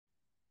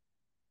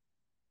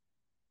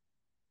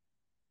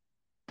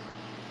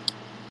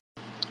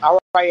All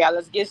right, y'all.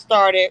 Let's get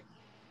started.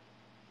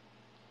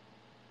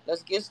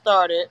 Let's get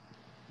started.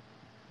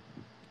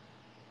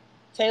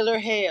 Taylor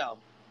Hale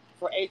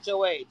for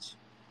HOH.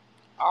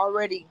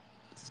 Already,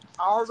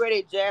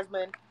 already,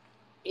 Jasmine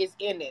is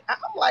in it. I'm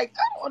like,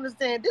 I don't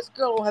understand. This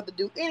girl don't have to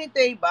do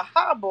anything but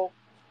hobble.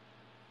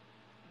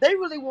 They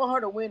really want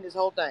her to win this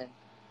whole thing.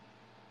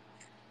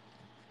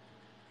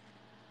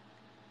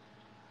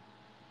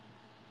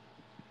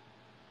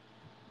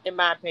 In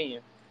my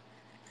opinion.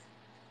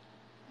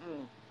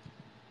 Mm.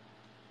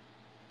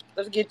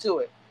 Let's get to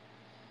it.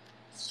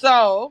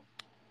 So,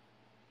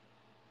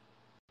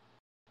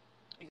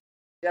 you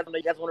guys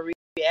want to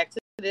react to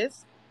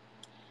this?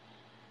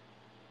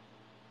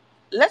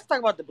 Let's talk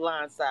about the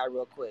blind side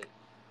real quick.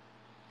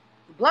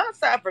 The blind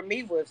side for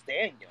me was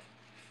Daniel.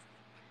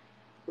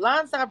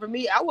 Blind side for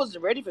me, I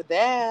wasn't ready for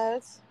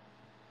that.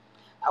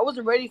 I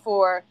wasn't ready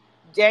for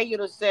Daniel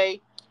to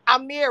say,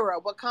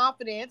 Amira, with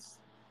confidence.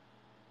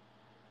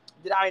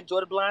 Did I enjoy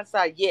the blind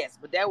side? Yes,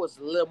 but that was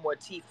a little more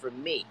tea for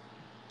me.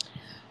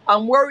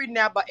 I'm worried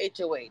now about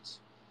HOH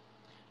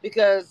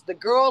because the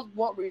girls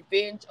want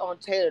revenge on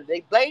Taylor.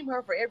 They blame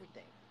her for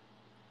everything.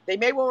 They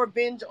may want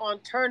revenge on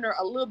Turner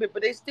a little bit,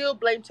 but they still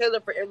blame Taylor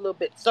for a little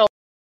bit. So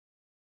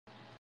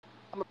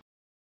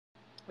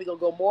we're going to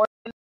go more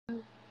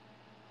than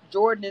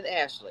Jordan and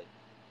Ashley.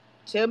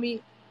 Tell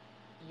me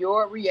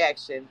your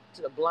reaction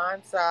to the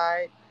blind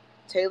side.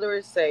 Taylor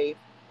is safe.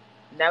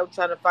 Now we're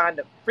trying to find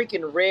the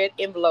freaking red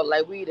envelope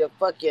like we the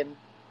fucking...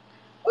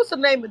 What's the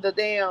name of the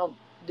damn...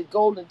 The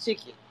golden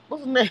ticket?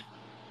 What's the name?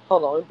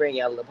 Hold on, let me bring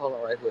y'all up. Hold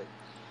on right quick.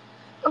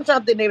 I'm trying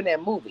to think the name of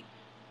that movie.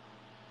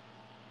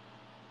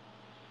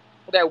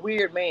 That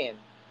weird man.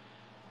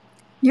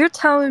 You're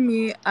telling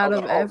me out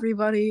of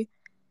everybody,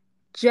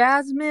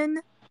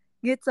 Jasmine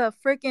gets a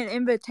freaking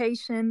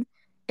invitation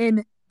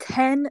in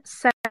 10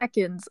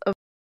 seconds of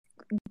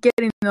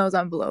getting those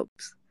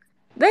envelopes.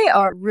 They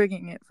are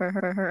rigging it for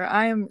her.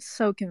 I am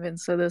so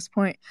convinced at this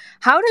point.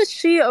 How does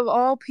she, of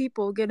all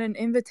people, get an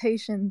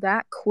invitation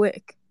that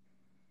quick?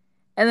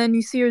 And then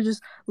you see her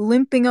just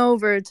limping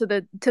over to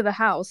the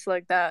house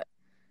like that.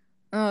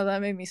 Oh,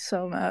 that made me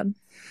so mad.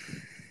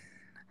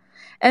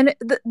 And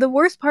the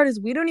worst part is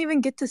we don't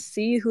even get to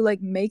see who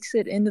like makes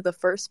it into the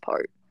first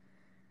part.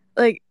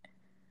 Like,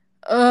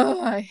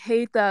 I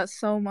hate that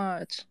so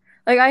much.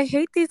 Like, I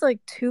hate these like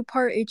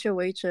 2-part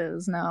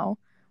HOHs now,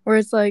 where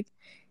it's like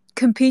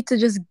compete to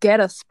just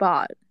get a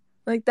spot.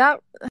 Like that,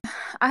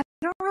 I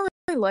don't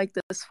really like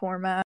this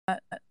format.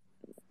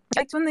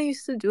 Like when they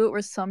used to do it,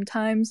 where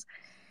sometimes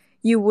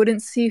you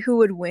wouldn't see who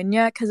would win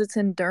yet because it's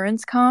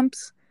endurance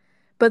comps.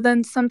 But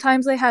then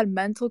sometimes they had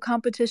mental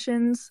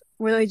competitions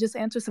where they just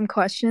answer some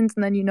questions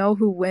and then you know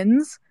who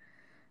wins.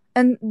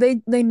 And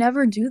they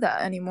never do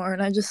that anymore.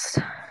 And it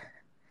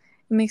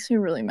makes me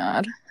really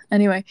mad.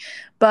 Anyway,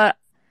 but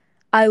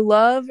I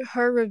love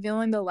her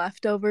revealing the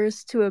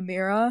leftovers to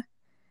Amira.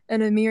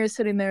 And Amira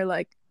sitting there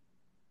like,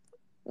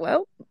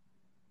 well,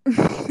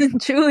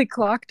 Julie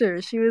clocked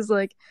her. She was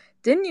like,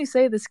 didn't you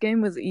say this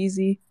game was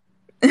easy?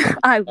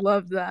 I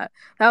love that.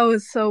 That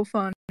was so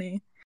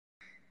funny.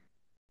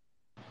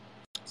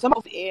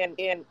 Someone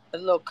in a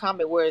little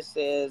comment where it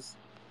says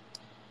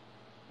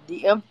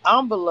the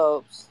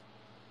envelopes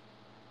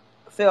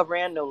fell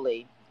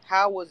randomly.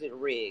 How was it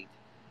rigged?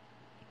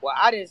 Well,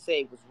 I didn't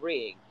say it was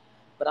rigged,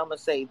 but I'm gonna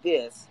say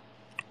this: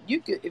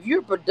 if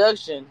you're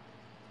production,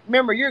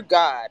 remember you're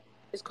God.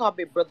 It's called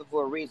Big Brother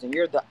for a reason.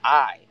 You're the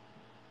eye.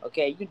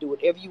 Okay, you can do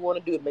whatever you want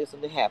to do to make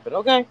something happen.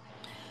 Okay.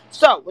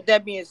 So with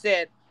that being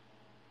said,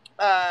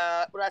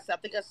 what I said, I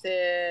think I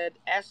said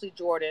Ashley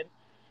Jordan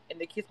and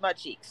the Kiss My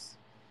Cheeks.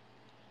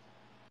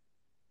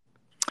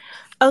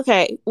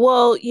 Okay,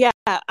 well, yeah,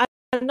 I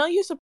know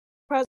you're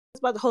surprised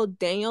about the whole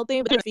Daniel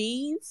thing, but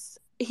fees,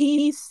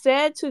 he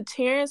said to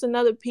Terrence and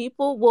other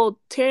people, well,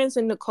 Terrence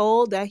and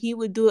Nicole, that he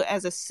would do it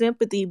as a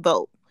sympathy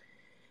vote.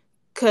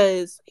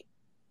 Because,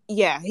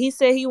 yeah, he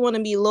said he want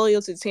to be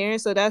loyal to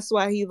Terrence, so that's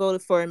why he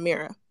voted for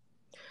Amira.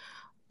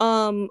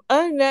 Other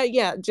than that,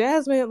 yeah,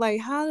 Jasmine,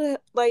 like,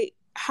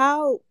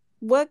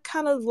 what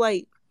kind of,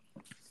 like,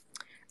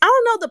 I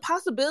don't know the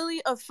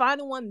possibility of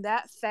finding one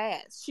that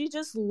fast. She's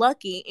just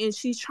lucky, and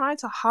she's trying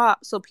to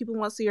hop so people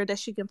won't see her that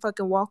she can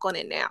fucking walk on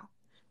it now.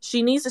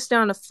 She needs to stay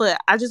on the foot.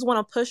 I just want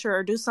to push her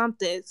or do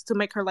something to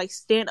make her like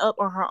stand up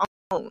on her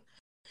own,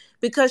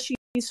 because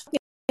she's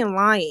fucking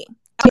lying.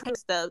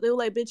 Stuff. They were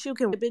like, bitch,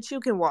 you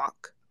can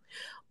walk.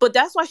 But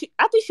that's why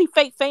I think she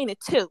fake fainted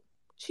too.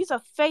 She's a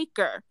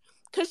faker.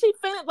 Cause she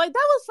fainted, like,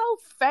 that was so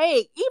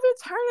fake. Even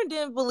Turner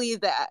didn't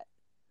believe that.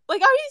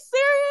 Like, are you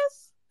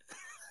serious?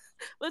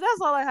 But that's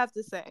all I have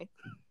to say.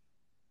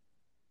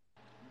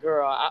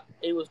 Girl,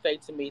 it was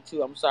fake to me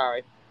too. I'm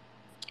sorry.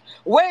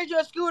 Where's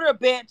your scooter,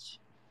 bitch?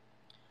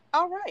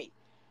 All right.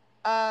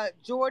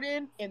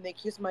 Jordan and then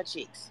Kiss My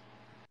Cheeks.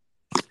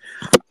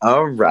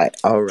 All right.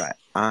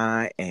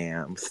 I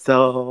am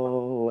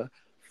so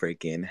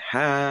freaking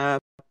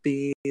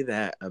happy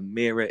that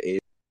Amira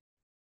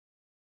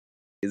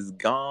is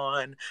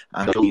gone.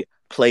 I'm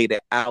played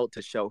it out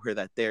to show her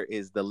that there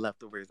is the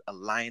Leftovers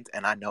alliance,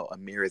 and I know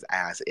Amira's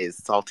ass is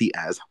salty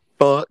as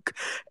fuck.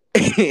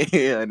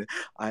 And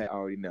I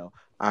already know.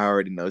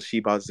 She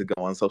about to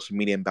go on social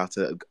media and about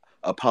to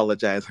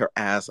apologize her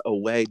ass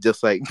away,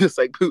 just like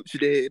Pooch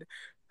did.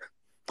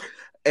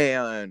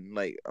 And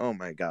like, oh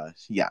my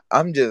gosh, yeah,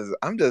 I'm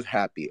just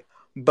happy.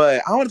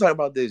 But I want to talk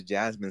about this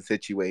Jasmine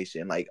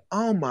situation. Like,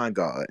 oh my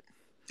god,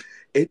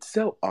 it's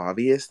so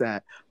obvious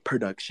that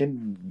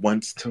production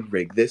wants to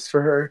rig this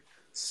for her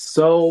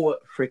so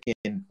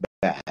freaking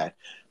bad.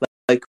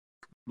 Like,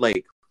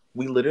 like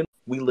we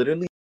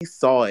literally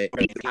saw it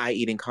in the eye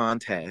eating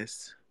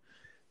contest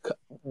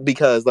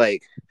because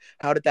like,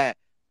 how did that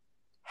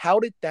how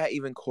did that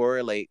even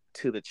correlate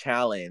to the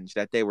challenge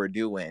that they were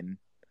doing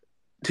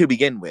to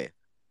begin with?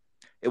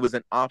 It was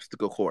an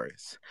obstacle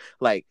course.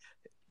 Like,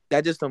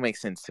 that just don't make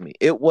sense to me.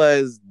 It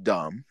was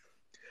dumb.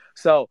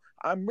 So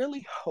I'm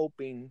really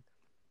hoping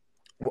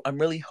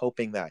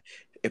that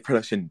if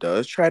production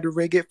does try to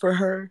rig it for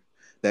her,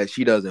 that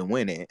she doesn't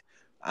win it.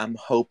 I'm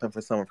hoping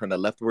for someone from the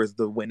leftovers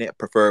to win it,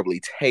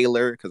 preferably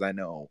Taylor, because I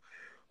know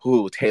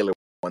who Taylor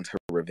wants her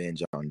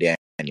revenge on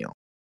Daniel.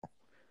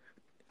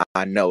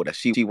 I know that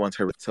she wants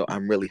her, so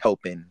I'm really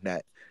hoping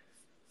that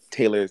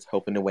Taylor's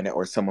hoping to win it,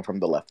 or someone from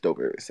the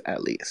leftovers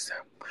at least.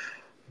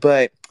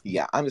 But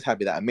yeah, I'm just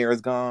happy that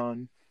Amira's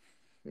gone.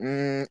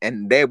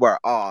 And they were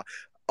all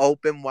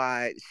open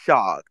wide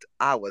shocked.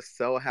 I was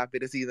so happy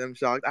to see them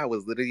shocked. I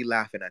was literally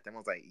laughing at them. I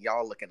was like,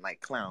 y'all looking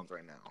like clowns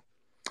right now.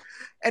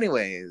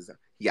 Anyways,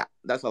 yeah,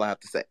 that's all I have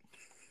to say.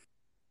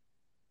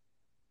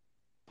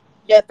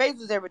 Yeah, face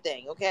is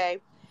everything. Okay.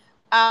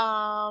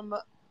 I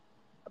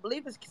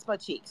believe it's Kiss My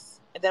Cheeks,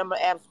 and then I'm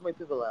gonna add some more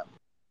people up.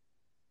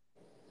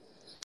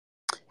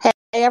 Hey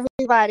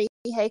everybody.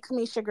 Hey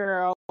Kamisha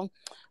girl.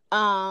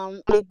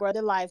 Big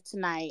brother life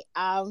tonight.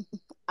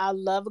 I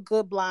love a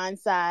good blind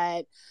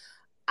side.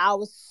 I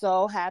was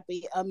so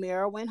happy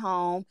Amira went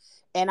home,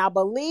 and I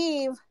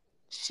believe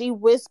she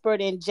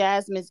whispered in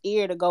Jasmine's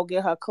ear to go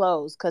get her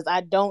clothes because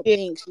I don't Yeah,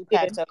 think she yeah.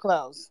 packed her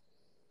clothes.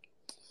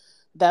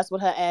 That's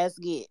what her ass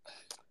get.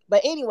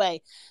 But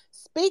anyway,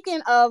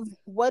 speaking of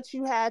what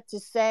you had to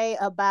say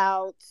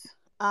about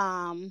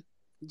um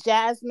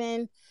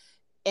Jasmine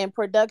and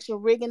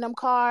production rigging them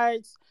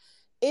cards,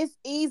 it's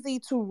easy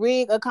to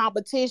rig a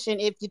competition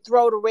if you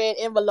throw the red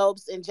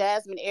envelopes in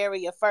Jasmine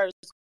area first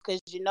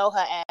because you know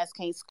her ass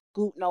can't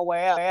scoot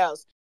nowhere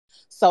else.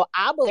 So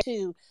I believe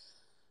too,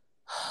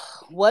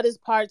 what is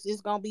parts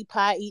is gonna be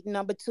pie eating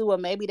number two, or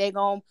maybe they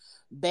gonna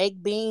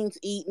bake beans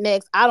eat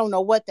next. I don't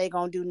know what they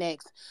gonna do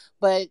next.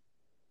 But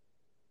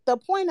the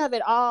point of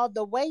it all,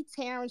 the way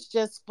Terrence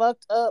just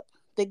fucked up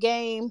the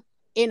game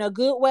in a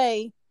good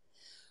way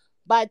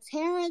by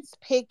Terrence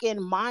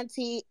picking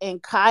Monty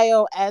and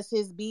Kyle as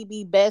his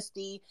BB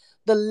bestie,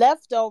 the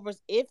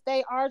leftovers, if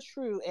they are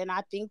true, and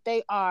I think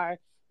they are,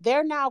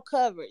 they're now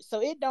covered.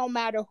 So it don't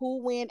matter who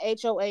win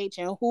HOH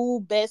and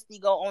who bestie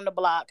go on the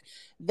block.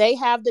 They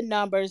have the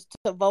numbers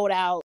to vote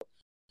out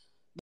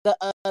the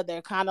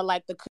other, kind of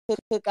like the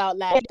cookout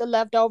last. The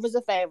leftovers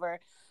a favor.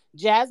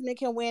 Jasmine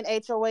can win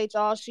HOH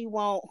all she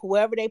want.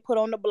 Whoever they put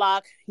on the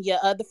block, your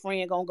other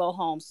friend gonna go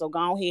home. So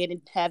go ahead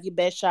and have your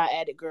best shot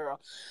at it, girl.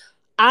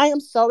 I am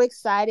so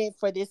excited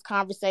for this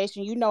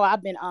conversation. You know,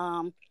 I've been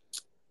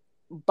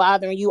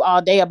bothering you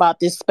all day about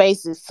this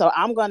spaces. So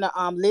I'm gonna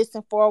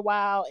listen for a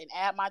while and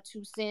add my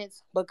 2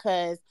 cents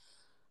because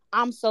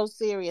I'm so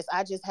serious.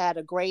 I just had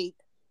a great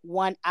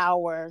 1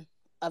 hour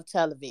of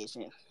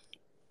television.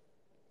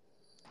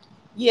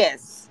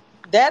 Yes,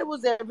 that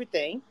was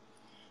everything.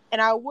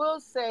 And I will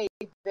say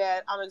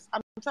that I'm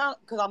trying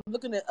because I'm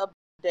looking at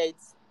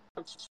updates.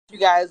 If you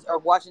guys are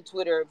watching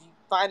Twitter, if you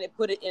find it,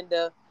 put it in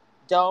the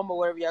dome or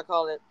whatever y'all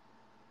call it.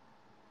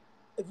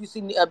 If you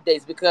see the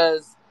updates,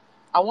 because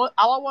I want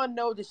to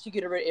know, did she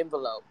get a red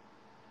envelope?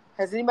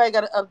 Has anybody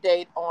got an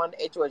update on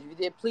HOH? If you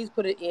did, please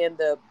put it in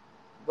the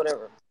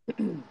whatever.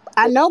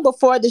 I know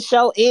before the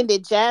show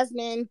ended,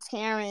 Jasmine,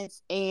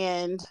 Terrence,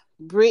 and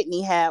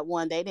Brittany had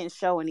one. They didn't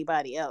show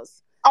anybody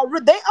else. Oh,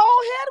 they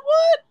all had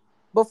one.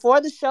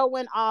 Before the show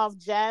went off,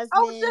 I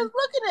was just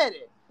looking at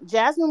it.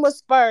 Jasmine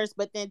was first,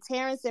 but then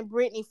Terrence and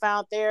Brittany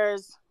found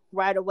theirs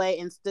right away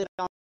and stood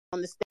on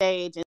the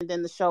stage, and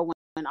then the show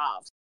went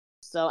off.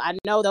 So I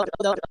know those.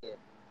 Damn.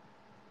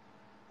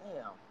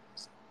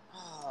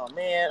 Oh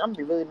man, I'm gonna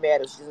be really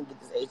mad if she doesn't get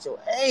this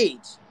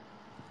HOH,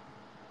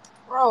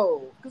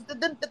 bro. Because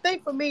the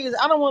thing for me is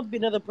I don't want to be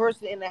another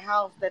person in the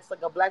house that's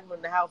like a black woman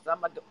in the house that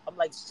I'm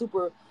like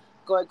super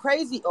going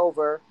crazy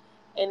over,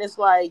 and it's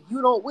like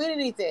you don't win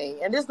anything.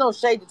 And there's no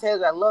shade to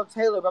Taylor. I love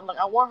Taylor, but I'm like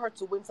I want her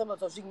to win something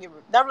so she can get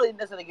not really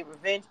necessarily get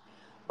revenge,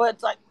 but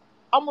it's like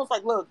almost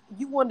like look,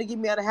 you wanted to get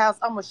me out of the house.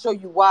 I'm gonna show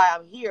you why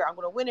I'm here. I'm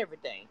gonna win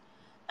everything.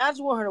 I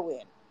just want her to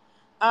win.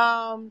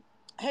 Um,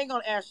 Hang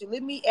on, Ashley.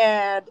 Let me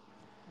add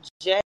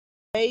Jay.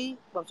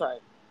 I'm sorry,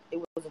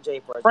 it wasn't Jay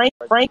first.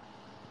 Frank,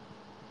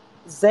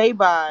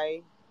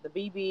 Zabai, the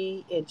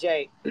BB, and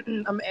Jay.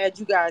 I'm gonna add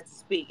you guys to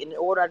speak in the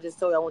order I just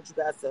told you. I want you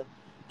guys to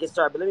get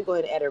started. But let me go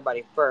ahead and add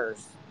everybody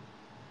first.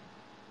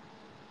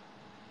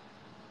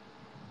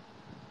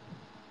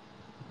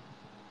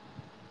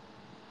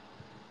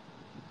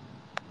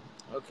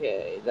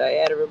 Okay, did I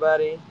add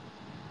everybody?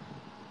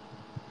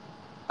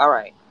 All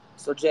right.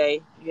 So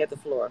Jay, you have the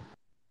floor.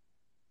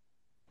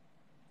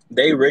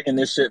 They rigging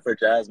this shit for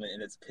Jasmine,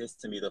 and it's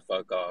pissing me the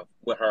fuck off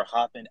with her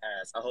hopping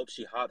ass. I hope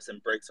she hops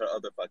and breaks her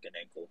other fucking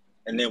ankle.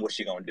 And then what's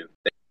she gonna do?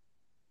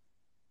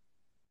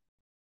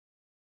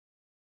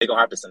 They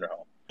gonna have to send her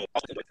home.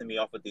 Also, with me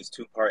off with these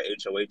two-part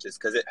HOHs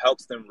because it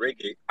helps them rig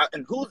it.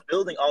 And who's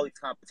building all these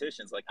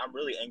competitions? Like, I'm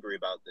really angry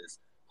about this.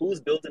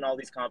 Who's building all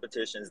these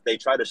competitions? They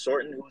try to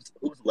shorten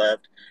who's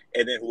left,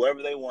 and then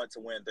whoever they want to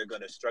win, they're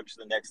gonna structure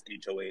the next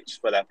HOH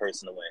for that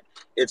person to win.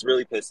 It's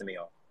really pissing me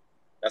off.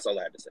 That's all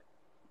I have to say.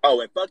 Oh,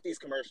 and fuck these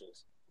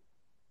commercials.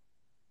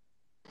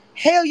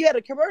 Hell yeah,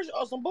 the commercial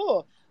or some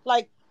bull.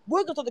 Like,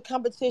 we're going to the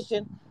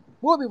competition.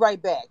 We'll be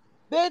right back.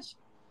 Bitch,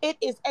 it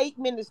is 8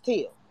 minutes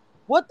till.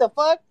 What the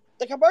fuck?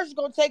 The commercial's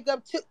going to take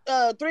up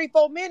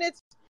 3-4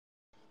 minutes,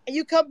 and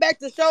you come back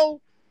to show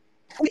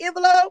the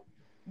envelope?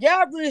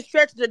 Y'all really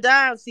stretching the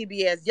dime,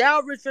 CBS.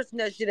 Y'all really stretching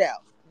that shit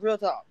out. Real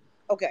talk.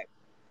 Okay.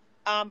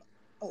 Um.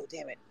 Oh,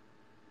 damn it.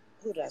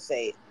 Who did I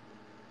say?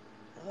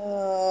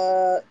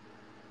 Uh,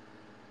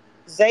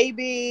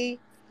 Zaby,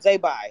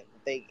 Zabai, I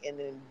think, and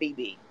then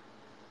BB.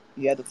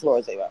 You have the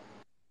floor, Zabai.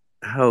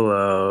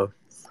 Hello.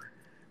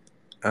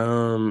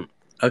 Um.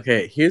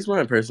 Okay. Here's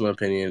my personal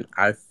opinion.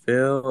 I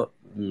feel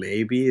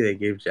maybe they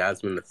gave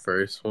Jasmine the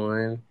first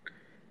one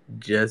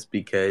just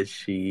because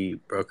she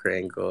broke her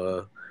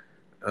ankle.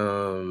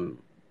 Um.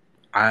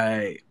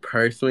 I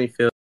personally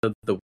feel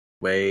the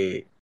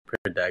way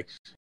production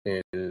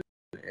and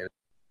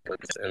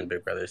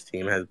Big Brother's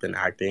team has been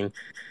acting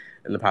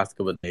in the past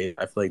couple of days,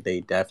 I feel like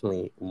they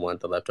definitely want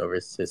the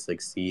leftovers to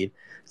succeed.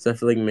 So I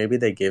feel like maybe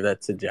they gave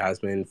that to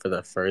Jasmine for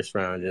the first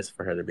round just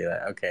for her to be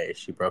like, okay,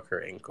 she broke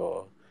her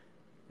ankle.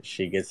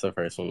 She gets the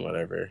first one,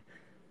 whatever.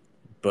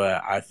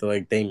 But I feel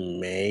like they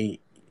may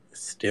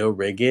still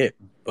rig it,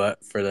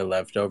 but for the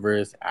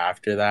leftovers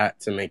after that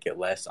to make it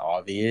less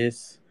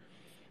obvious.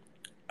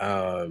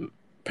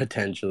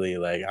 Potentially,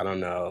 like, I don't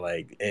know,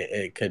 like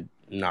it could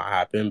not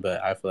happen,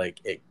 but I feel like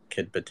it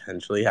could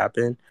potentially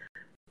happen.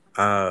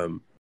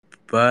 Um,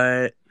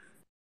 but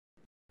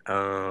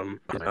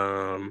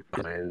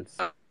wins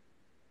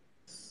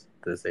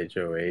this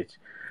HOH.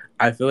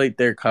 I feel like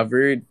they're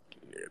covered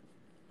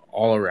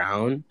all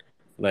around.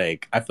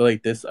 Like, I feel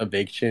like this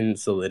eviction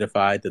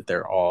solidified that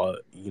they're all,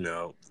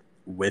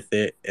 with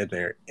it and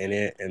they're in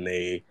it and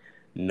they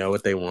know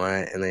what they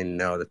want and they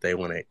know that they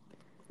want to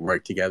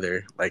work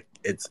together. Like,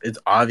 it's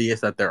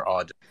obvious that they're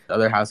all just,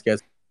 other house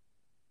guests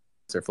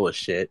are full of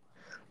shit.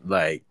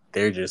 Like,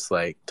 they're just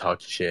like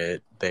talking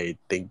shit. They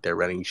think they're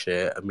running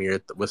shit.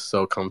 Amir was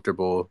so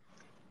comfortable.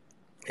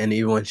 And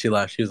even when she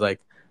left, she was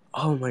like,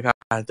 "Oh my god,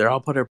 they're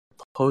all put her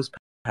post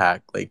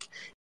pack." Like,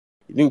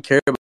 you didn't care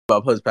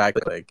about post pack,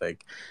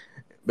 like.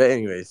 But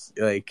anyways,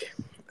 like,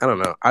 I don't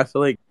know. I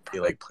feel like they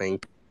like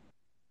playing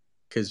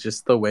because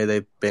just the way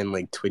they've been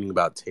like tweeting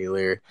about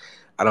Taylor,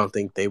 I don't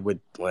think they would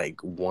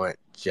like want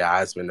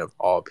Jasmine of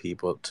all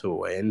people to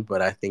win.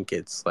 But I think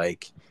it's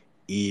like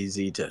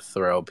easy to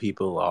throw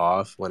people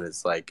off when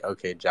it's like,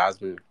 okay,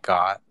 Jasmine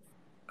got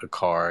a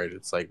card.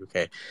 It's like,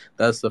 okay,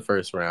 that's the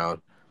first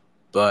round,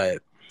 but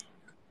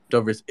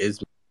Dovers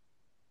is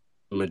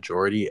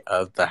majority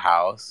of the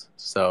house,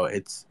 so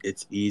it's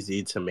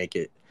easy to make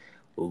it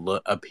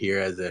look appear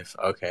as if,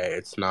 okay,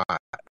 it's not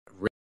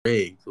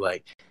rigged.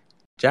 Like,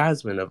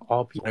 Jasmine of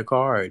all people a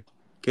card,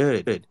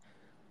 good.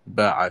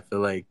 But I feel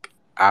like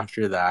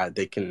after that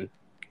they can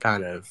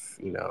kind of,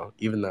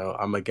 even though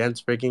I'm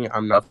against rigging,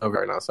 I'm not over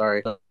right now.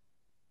 Sorry,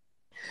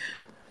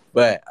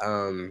 but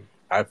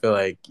I feel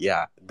like,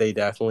 yeah, they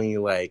definitely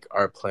like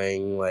are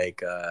playing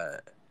like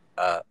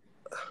uh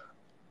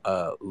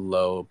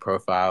low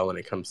profile when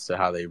it comes to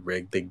how they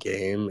rig the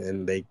game,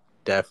 and they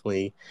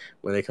definitely,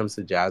 when it comes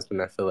to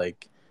Jasmine, I feel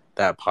like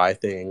that pie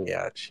thing,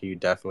 yeah, she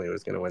definitely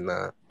was gonna win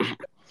that.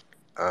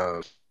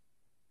 um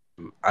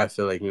I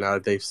feel like now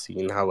that they've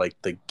seen how like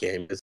the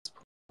game is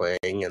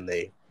playing, and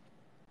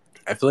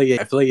I feel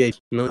like they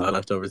know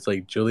leftovers.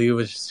 Like, Julia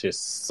was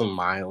just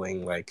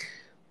smiling like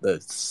the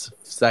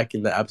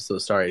second the episode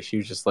started. She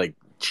was just like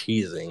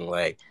cheesing,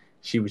 like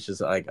she was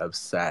just like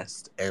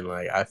obsessed, and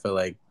like I feel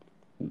like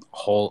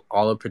all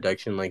of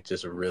production like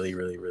just really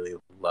really really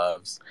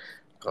loves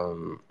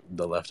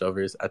the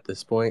leftovers at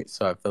this point.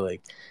 So I feel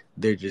like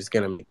they're just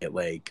gonna make it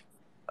like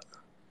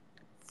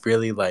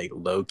really like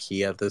low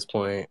key at this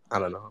point. I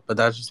don't know, but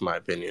that's just my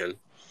opinion.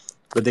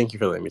 But thank you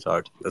for letting me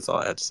talk. That's all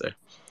I had to say.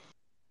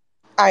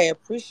 I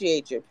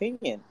appreciate your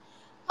opinion.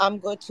 I'm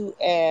going to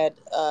add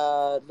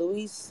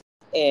Luis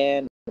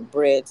and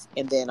Brett,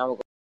 and then I'm going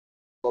to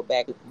go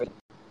back.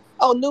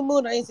 Oh, New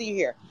Moon, I didn't see you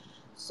here.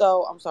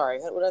 So, I'm sorry.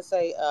 What did I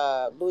say?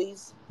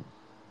 Luis,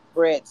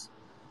 Brett,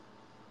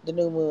 the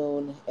New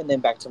Moon, and then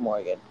back to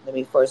Morgan. Let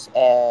me first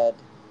add,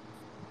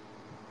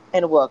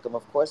 and welcome,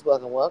 of course.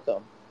 Welcome,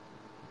 welcome.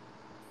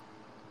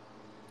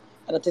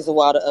 I know it takes a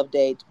while to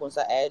update once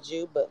I add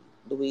you, but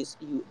Luis,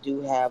 you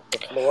do have the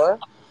floor.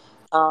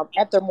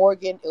 After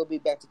Morgan, it'll be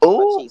back to Keep My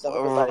Oh, Cheese. I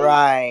hope everybody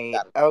right.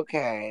 got it.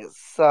 Okay.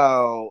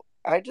 So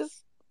I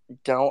just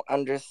don't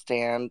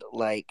understand,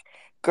 like,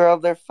 girl,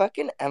 they're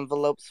fucking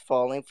envelopes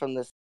falling from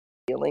the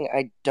ceiling.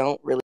 I don't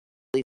really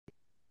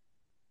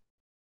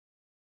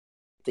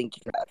think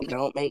you can.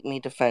 Don't make me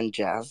defend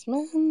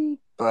Jasmine,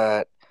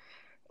 but,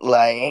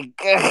 like,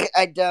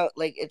 I don't,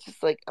 like, it's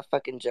just, like, a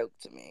fucking joke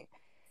to me.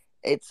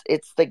 It's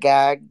the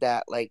gag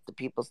that, like, the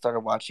people started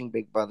watching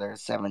Big Brother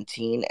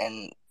 17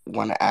 and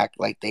want to act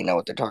like they know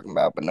what they're talking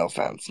about, but no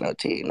offense, no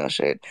tea, no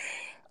shade.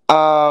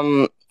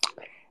 Um,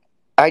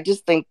 I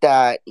just think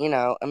that,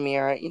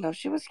 Amira,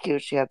 she was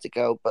cute, she had to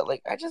go, but,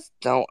 like, I just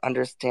don't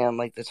understand,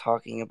 like, the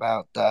talking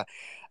about the,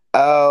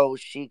 oh,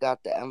 she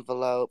got the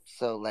envelope,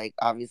 so, like,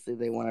 obviously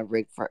they want to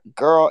rig for,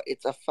 girl,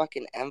 it's a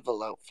fucking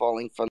envelope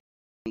falling from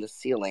the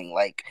ceiling,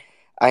 like,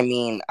 I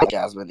mean, I want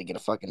Jasmine to get a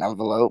fucking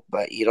envelope,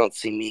 but you don't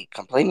see me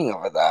complaining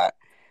over that.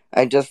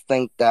 I just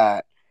think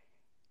that,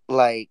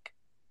 like,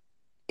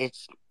 I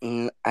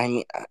mean,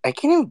 I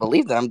can't even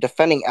believe that I'm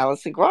defending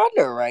Alison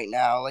Grodner right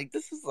now. Like,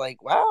 this is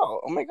like, wow,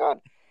 oh my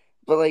god.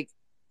 But, like,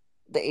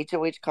 the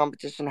HOH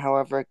competition,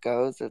 however it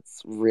goes,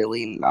 it's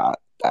really not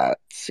that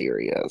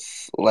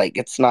serious. Like,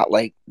 it's not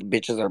like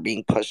bitches are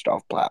being pushed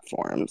off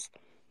platforms.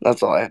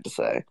 That's all I have to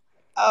say.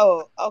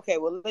 Oh, okay.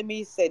 Well, let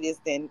me say this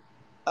then.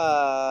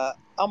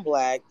 I'm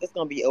black. It's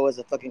gonna be always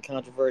a fucking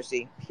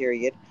controversy.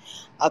 Period.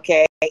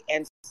 Okay.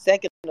 And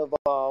second of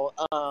all,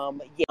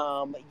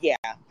 yeah.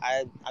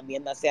 I mean,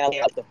 I'm not saying I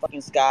like the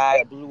fucking sky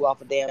or blew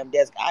off a damn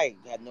desk. I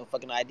have no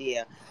fucking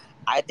idea.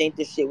 I think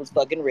this shit was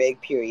fucking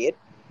rigged. Period.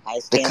 I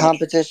The stand.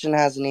 competition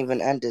hasn't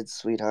even ended,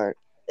 sweetheart.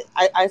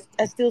 I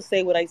still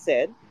say what I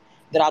said,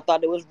 that I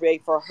thought it was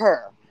rigged for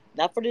her,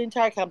 not for the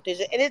entire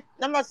competition. And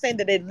I'm not saying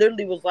that it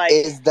literally was like,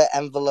 Is the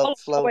envelope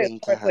hold on, wait, floating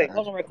to real quick, her?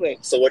 hold on, real quick.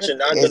 So what you're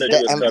not Is gonna do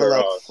the is cut her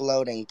envelope off.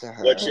 floating to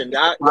What her? you're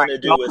not Right. gonna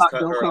do is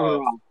cut Don't her cut her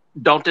off. off.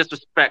 Don't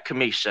disrespect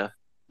Kamisha.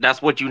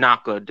 That's what you're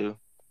not gonna do.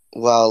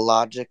 Well,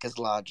 logic is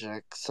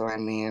logic, so I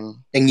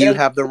mean, And That you is,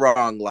 have the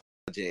wrong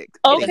logic.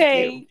 thank Thank you. you.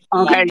 Okay,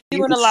 Okay, you you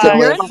wanna can lie. so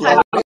You're it leave.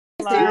 entitled floated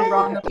to to your Lie.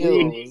 wrong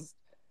opinion. you.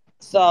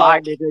 So Bye,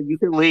 nigga. You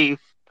can leave.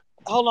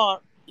 hold on.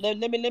 Let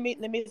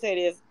me say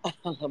this. I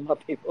love my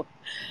people,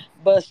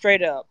 but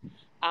straight up,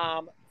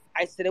 I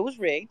said it was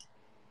rigged.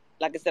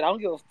 Like I said, I don't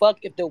give a fuck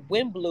if the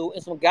wind blew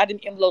and some goddamn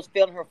envelopes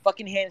fell in her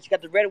fucking hand and she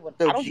got the red one.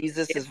 So I don't give a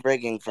Jesus shit. is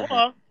rigging for Hold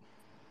her. on.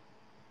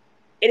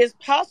 It is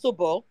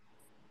possible.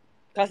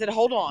 Cause I said,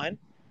 hold on.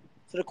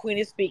 So the queen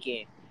is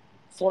speaking.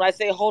 So when I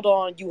say hold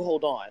on, you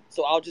hold on.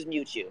 So I'll just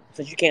mute you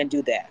since you can't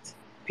do that.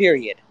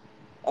 Period.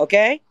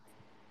 Okay?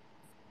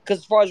 Because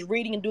as far as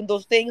reading and doing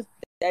those things,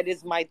 that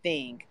is my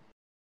thing.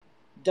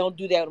 Don't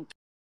do that when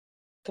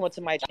coming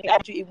to my channel. I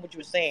got you even what you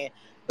were saying,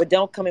 but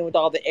don't come in with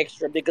all the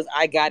extra because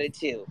I got it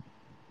too.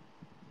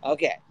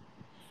 Okay.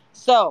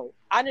 So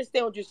I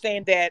understand what you're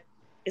saying that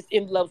it's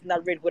envelopes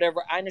not rigged,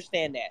 whatever. I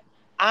understand that.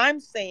 I'm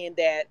saying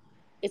that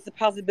it's a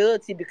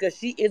possibility because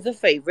she is a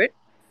favorite,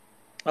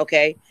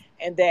 okay,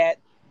 and that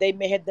they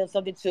may have done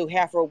something to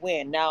have her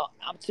win. Now,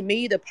 to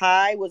me, the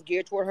pie was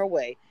geared toward her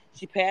way.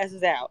 She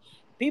passes out.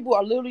 People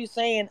are literally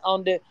saying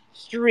on the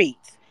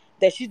streets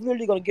that she's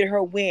literally going to get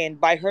her win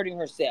by hurting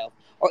herself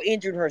or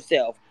injuring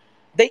herself.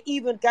 They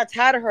even got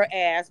tired of her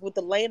ass with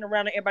the laying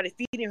around and everybody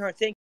feeding her and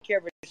taking care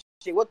of her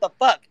shit. What the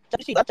fuck?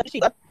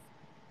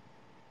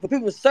 For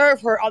people to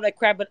serve her all that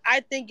crap, but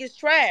I think it's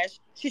trash.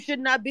 She should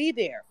not be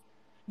there.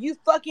 You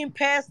fucking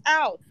passed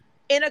out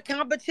in a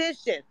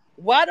competition.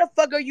 Why the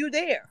fuck are you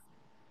there?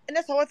 And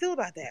that's how I feel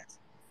about that.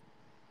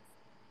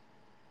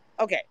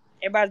 Okay,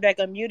 everybody's back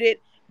unmuted.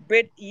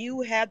 Britt,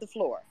 you have the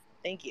floor.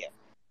 Thank you.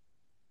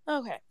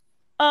 Okay.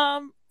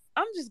 I'm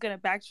just gonna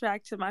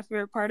backtrack to my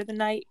favorite part of the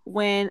night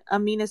when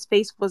Amina's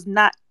face was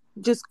not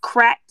just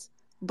cracked,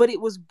 but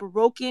it was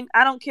broken.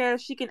 I don't care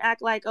if she can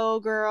act like, oh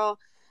girl,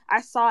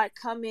 I saw it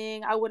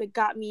coming. I would have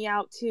got me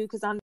out too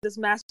because I'm this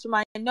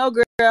mastermind. No,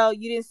 girl,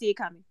 you didn't see it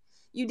coming.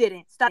 You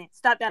didn't.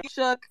 Stop that.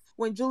 Shook.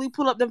 When Julie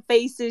pulled up them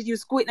faces, you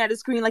squinting at the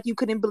screen like you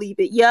couldn't believe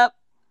it. Yup,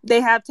 they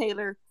have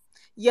Taylor.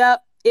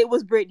 Yup, it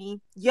was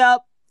Brittany.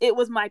 Yup, it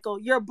was Michael.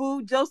 Your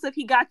boo, Joseph,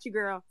 he got you,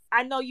 girl.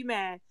 I know you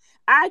mad.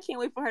 I can't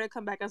wait for her to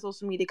come back on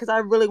social media because I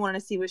really want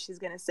to see what she's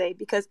gonna say.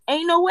 Because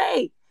ain't no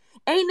way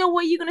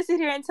you're gonna sit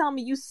here and tell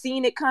me you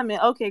seen it coming.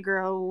 Okay,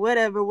 girl,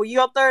 whatever. Well,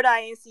 your third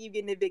eye ain't see you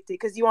getting evicted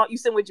because you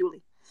sit with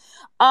Julie.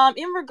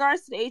 In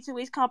regards to the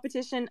HOH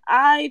competition,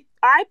 I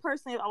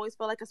personally have always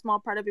felt like a small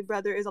part of Big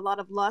Brother is a lot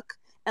of luck,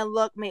 and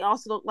luck may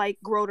also look like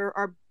growth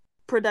or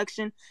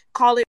production.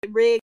 Call it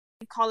rigged,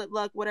 call it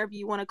luck, whatever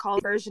you want to call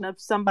it. Version of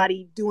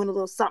somebody doing a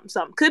little something,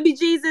 something. Could be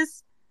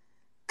Jesus,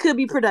 could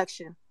be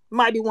production,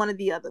 might be one or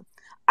the other.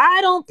 I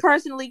don't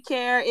personally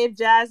care if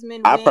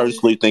Jasmine I wins.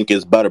 personally think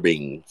it's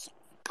butterbeans.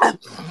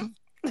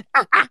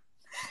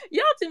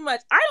 Y'all too much.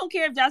 I don't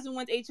care if Jasmine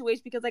wins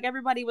HOH because, like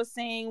everybody was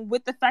saying,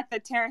 with the fact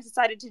that Terrence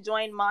decided to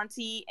join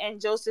Monty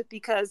and Joseph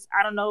because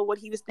I don't know what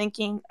he was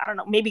thinking. I don't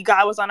know. Maybe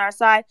God was on our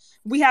side.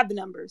 We have the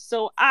numbers.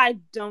 So I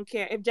don't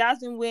care. If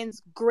Jasmine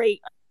wins,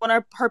 great. One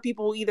of her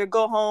people will either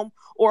go home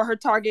or her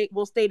target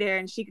will stay there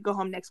and she could go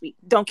home next week.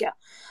 Don't care.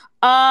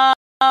 I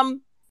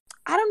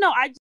don't know.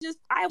 I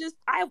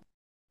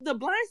the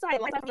blind side,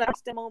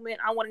 last moment,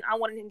 I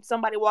wanted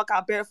somebody to walk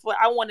out barefoot.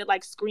 I wanted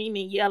like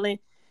screaming, yelling,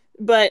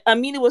 but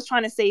Amina was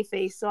trying to save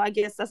face, so I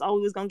guess that's all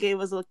we was gonna give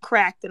us a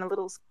cracked and a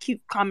little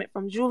cute comment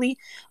from Julie.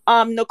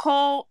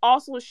 Nicole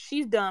also,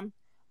 she's dumb.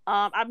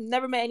 I've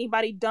never met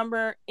anybody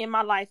dumber in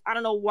my life. I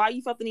don't know why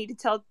you felt the need to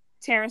tell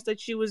Terrence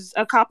that you was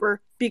a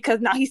copper because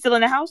now he's still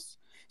in the house.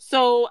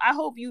 So I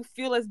hope you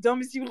feel as dumb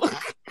as you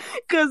look.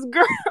 Cause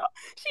girl,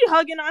 she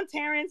hugging on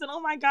Terrence and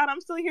oh my god, I'm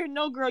still here.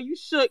 No girl, you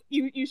shook.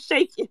 You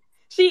shaking.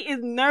 She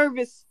is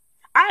nervous.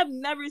 I have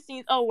never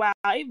seen. Oh wow,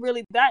 it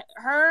really that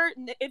her.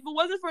 If it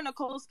wasn't for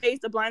Nicole's face,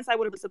 The Blind Side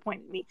would have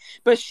disappointed me.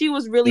 But she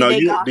was really. No,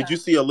 They got did her. you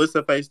see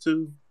Alyssa's face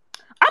too?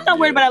 I'm not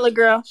worried about that little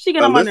girl. She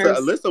get on my nerves.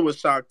 Alyssa was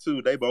shocked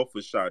too. They both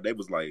was shocked. They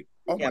was like,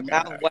 "Oh Yeah, my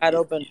mouth god!" wide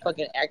open,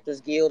 fucking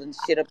Actors Guild and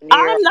shit up in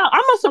here.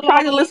 I'm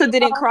surprised Alyssa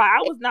didn't cry.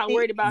 I was not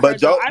worried about her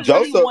But though. I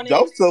really wanted.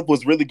 Joseph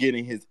was really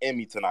getting his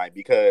Emmy tonight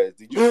because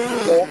did you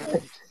see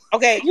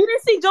Okay, You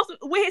didn't see Joseph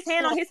with his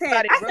hand on his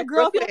head. I said,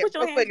 "Girl, if you don't put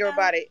your hands down."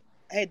 everybody.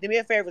 Hey, do me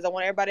a favor, because I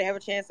want everybody to have a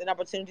chance and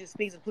opportunity to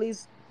speak. So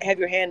please have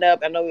your hand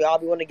up. I know we all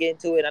want to get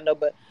into it. I know,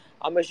 but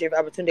I'll make sure you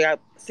have opportunity. I have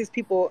 6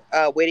 people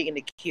waiting in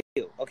the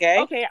queue. Okay.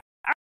 Okay,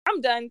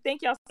 I'm done.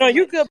 Thank y'all. No, So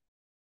you much. good.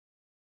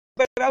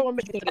 But I want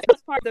to make sure.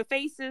 This part, the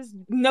faces.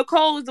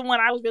 Nicole is the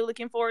one I was really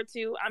looking forward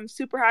to. I'm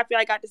super happy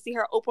I got to see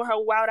her open her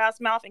wild ass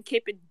mouth and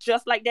keep it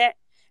just like that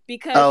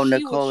because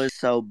Nicole is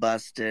so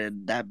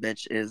busted. That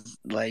bitch is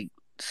like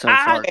so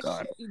far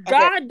gone.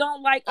 God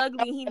don't like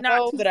ugly. He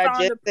not too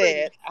fond of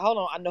pretty. Hold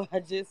on, I know I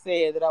just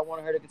said that I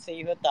wanted her to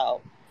continue her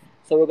thought,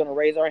 so we're gonna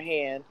raise our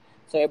hand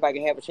so everybody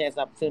can have a chance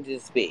and opportunity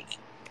to speak.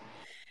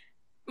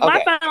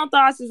 My final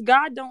thoughts is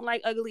God don't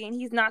like ugly and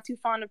he's not too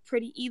fond of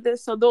pretty either.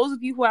 So those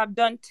of you who have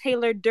done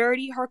Taylor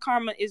dirty, her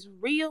karma is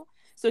real.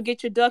 So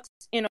get your ducks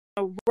in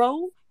a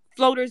row.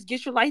 Floaters,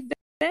 get your life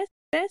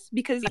best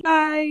because you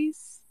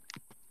guys.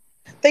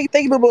 Thank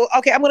you, boo boo.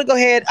 Okay, I'm gonna go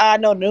ahead. I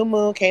know New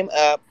Moon came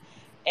up,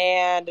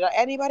 and did I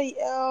add anybody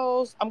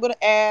else? I'm gonna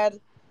add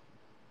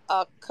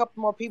a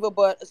couple more people,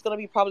 but it's gonna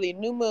be probably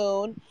New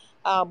Moon.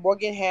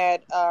 Morgan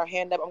had her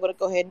hand up. I'm gonna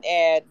go ahead and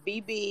add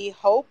BB,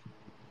 Hope,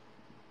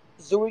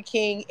 Zuri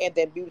King, and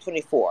then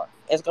BB24.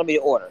 It's gonna be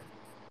the order.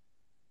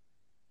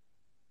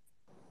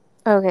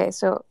 Okay,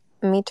 so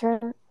my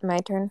turn.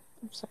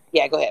 I'm sorry.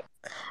 Yeah, go ahead.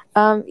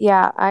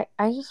 Yeah,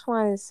 I just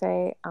wanted to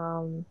say,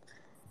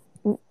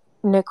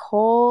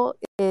 Nicole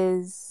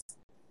is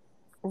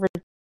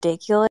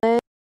ridiculous.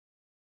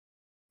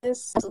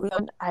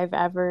 I've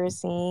ever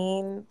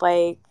seen,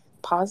 like,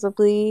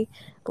 possibly,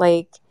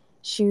 like,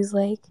 she was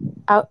like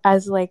out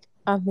as like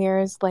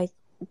Amir's like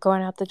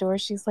going out the door.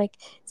 She's like,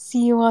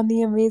 "See you on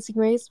The Amazing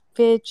Race,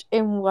 bitch."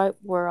 In what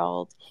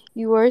world?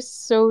 You are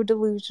so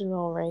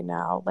delusional right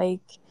now.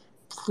 Like,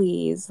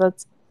 please,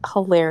 that's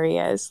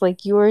hilarious.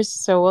 Like, you are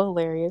so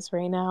hilarious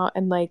right now.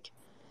 And like,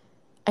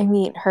 I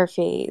mean, her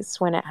face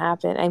when it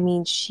happened. I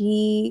mean,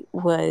 she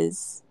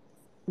was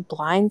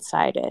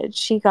blindsided.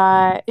 She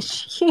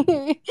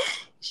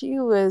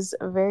was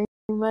very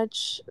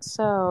much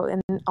so,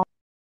 and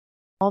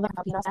all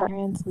that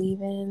parents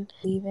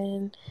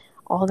leaving,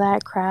 all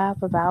that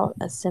crap about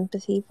a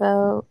sympathy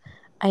vote.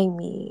 I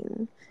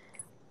mean,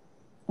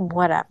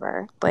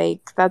 whatever.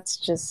 Like, that's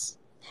just,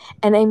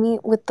 and I mean,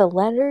 with the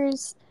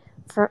letters,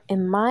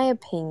 in my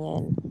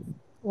opinion,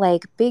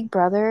 like Big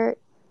Brother,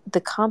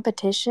 the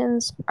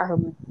competitions are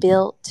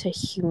built to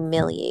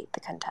humiliate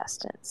the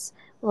contestants.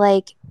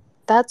 Like,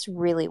 that's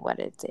really what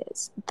it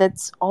is.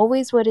 That's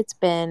always what it's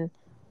been.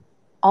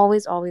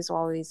 Always, always,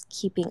 always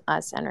keeping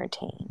us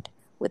entertained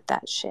with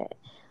that shit.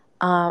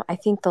 I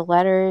think the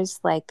letters,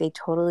 like, they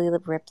totally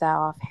ripped that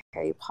off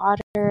Harry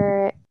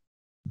Potter.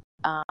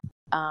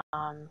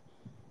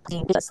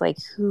 Just like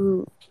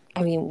who,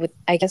 I mean,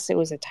 I guess it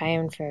was a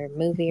tie-in for a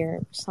movie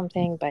or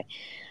something, but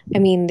I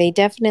mean, they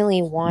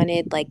definitely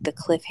wanted like the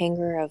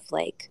cliffhanger of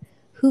like,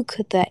 who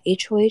could that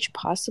HOH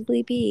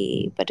possibly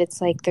be? But it's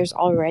like, there's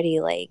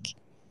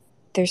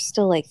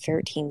still like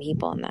 13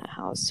 people in that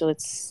house. So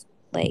it's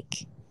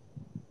like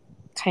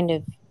kind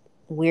of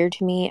weird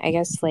to me. I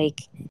guess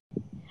like,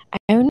 I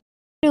don't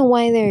know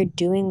why they're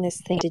doing this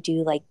thing to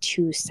do like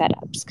 2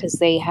 setups, because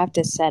they have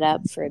to set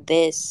up for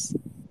this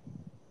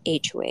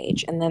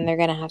HOH and then they're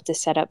gonna have to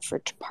set up for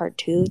part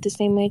 2 of the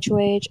same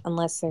HOH,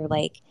 unless they're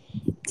like,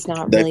 it's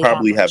not They really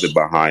probably that much. have it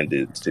behind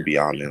it, to be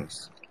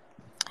honest.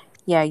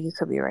 Yeah, you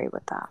could be right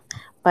with that.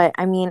 But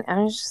I mean,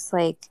 I'm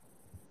like,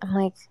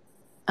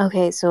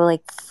 okay, so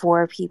like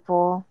 4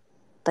 people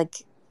like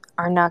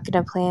are not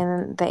gonna play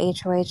in the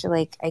HOH.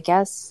 Like, I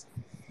guess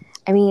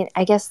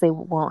they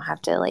won't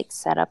have to like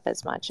set up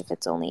as much if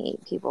it's only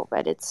 8 people,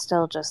 but it's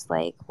still just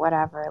like,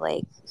 whatever,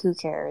 like, who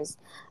cares?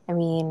 I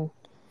mean,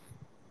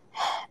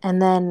 and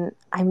then,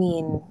 I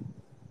mean,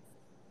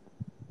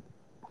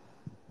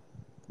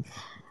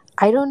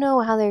 I don't know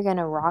how they're going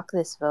to rock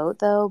this vote,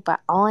 though, but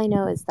all I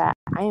know is that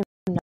I am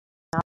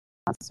not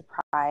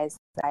surprised,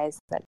 guys,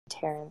 that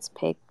Terrence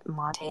picked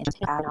Monte.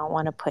 I don't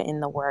want to put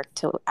in the work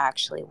to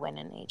actually win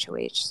an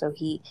HOH, so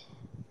he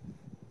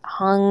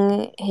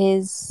hung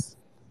his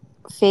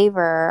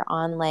favor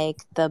on,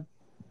 like, the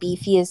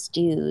beefiest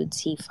dudes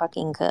he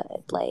fucking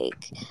could.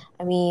 Like,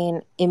 I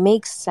mean, it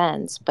makes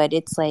sense, but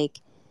it's like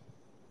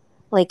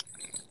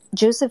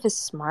Joseph is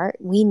smart.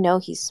 We know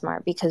he's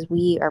smart because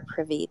we are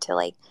privy to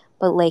like,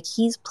 but like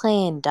he's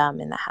playing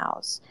dumb in the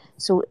house.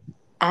 So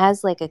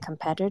as like a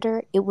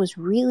competitor, it was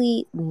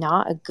really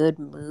not a good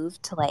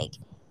move to like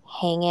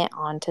hang it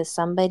onto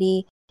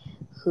somebody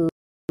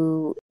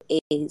who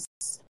is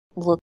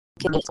looking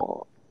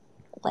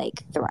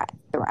like threat,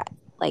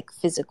 like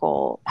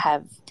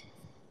have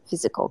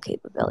physical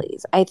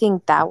capabilities. I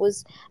think that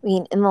was, I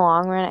mean, in the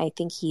long run, I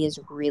think he is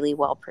really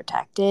well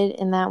protected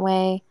in that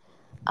way.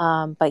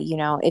 But you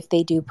know, if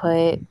they do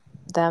put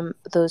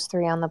those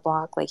three on the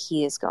block, like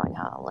he is going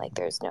home, like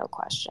there's no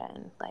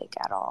question, like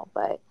at all.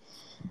 But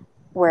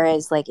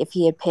whereas like if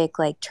he had picked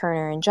like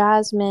Turner and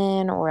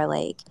Jasmine, or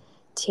like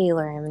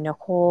Taylor and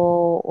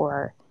Nicole,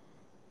 or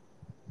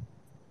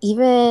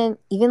even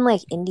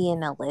like Indy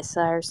and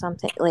Alyssa or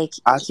something, like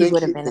I he think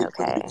would he have been picked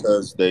them okay.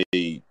 because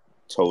they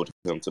told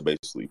him to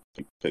basically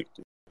pick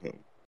him.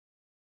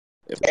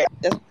 Yeah,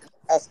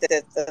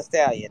 that's a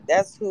stallion.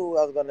 That's who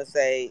I was gonna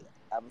say.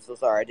 I'm so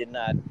sorry, I did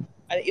not.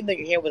 Even though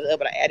your hand was up,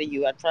 but I added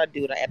you. I tried to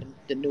do it. I added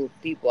the new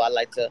people. I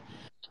like to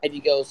have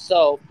you go.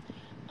 So,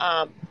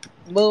 um,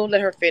 Moon,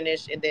 let her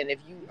finish, and then if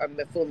you are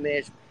full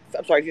finish,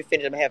 I'm sorry, if you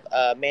finish, I'm gonna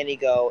have Manny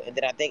go, and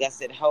then I think I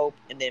said Hope,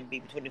 and then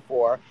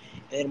BB24, and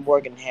then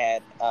Morgan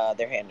had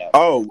their hand up.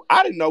 Oh,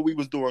 I didn't know we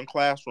was doing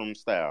classroom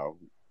style.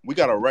 We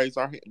gotta raise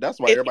our hand. That's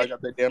why It, everybody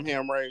got their damn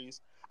hand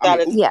raised. I mean, not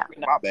it's oops, Yeah.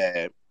 organized. my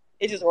bad.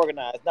 It's just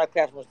organized, not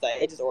classroom style.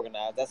 It's just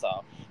organized. That's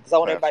all. Because I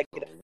want everybody to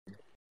get Classroom.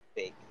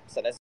 big.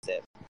 So that's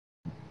it.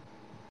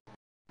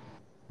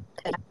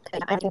 I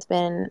think it's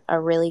been a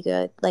really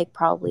good, like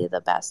probably the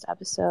best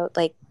episode.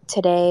 Like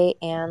today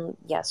and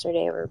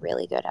yesterday were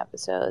really good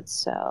episodes.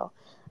 So,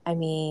 I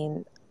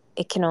mean,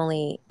 it can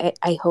only,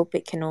 I hope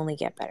it can only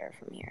get better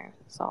from here.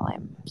 That's all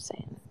I'm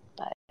saying.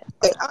 But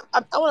Hey,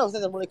 I want to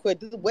say something really quick.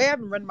 The way I've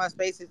been running my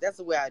spaces, that's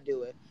the way I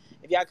do it.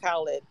 If y'all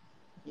call it,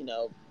 you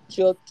know,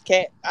 chill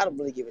cat, I don't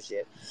really give a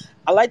shit.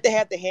 I like to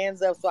have the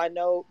hands up so I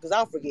know, because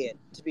I'll forget,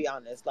 to be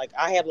honest. Like,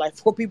 I have like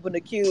 4 people in the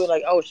queue, and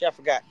like, oh shit, I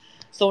forgot.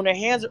 So when their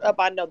hands are up,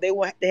 I know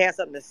they have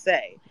something to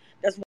say.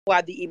 That's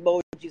why the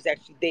emoji is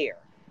actually there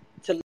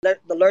to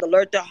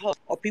alert the host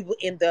or people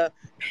in the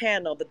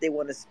panel that they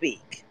want to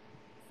speak.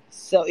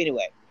 So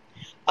anyway,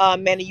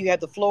 Manny, you have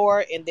the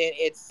floor, and then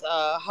it's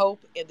Hope,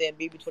 and then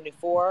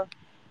BB24,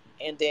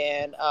 and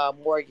then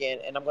Morgan,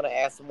 and I'm gonna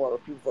ask some more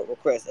people for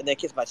requests, and then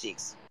kiss my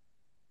cheeks.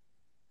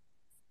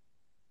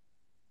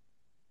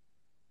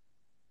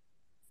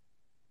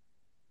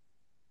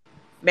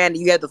 Manny,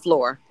 you have the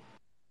floor.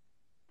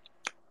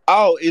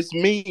 Oh, it's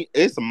me.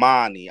 It's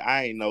Monty.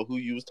 I ain't know who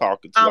you was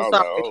talking to. I'm I was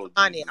sorry, like, oh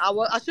honey.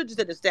 Jesus. I should just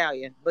said the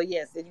stallion, but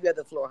yes, you have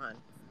the floor, hon.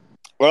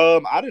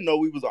 I didn't know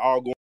we was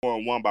all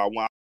going one by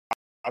one.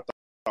 I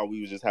thought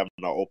we was just having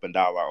an open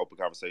dialogue, open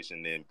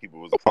conversation, and people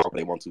was talking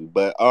they want to.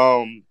 But But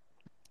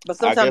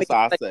I sometimes guess it gets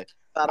I like say,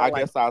 I I don't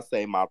like. guess I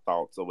say my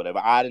thoughts or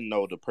whatever. I didn't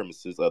know the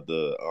premises of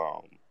the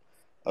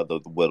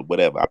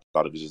whatever. I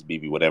thought it was just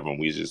BB whatever, and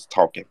we was just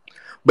talking.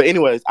 But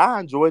anyways, I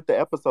enjoyed the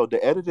episode.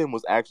 The editing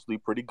was actually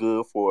pretty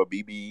good for a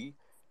BB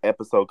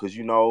episode because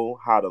you know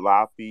how the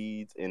live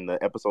feeds and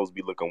the episodes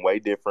be looking way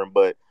different.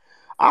 But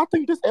I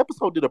think this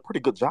episode did a pretty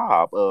good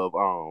job of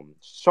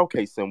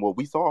showcasing what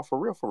we saw for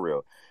real, for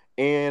real.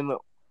 And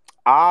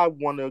I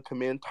want to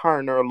commend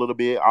Turner a little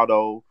bit,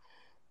 although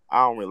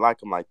I don't really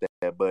like him like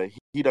that. But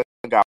he done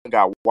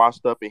got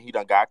washed up and he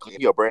done got clean.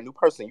 He a brand new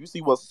person. You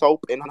see what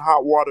soap and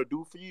hot water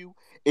do for you?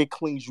 It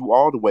cleans you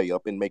all the way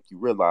up and make you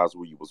realize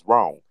where you was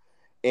wrong.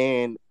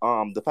 And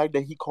the fact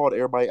that he called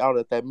everybody out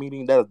at that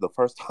meeting, that is the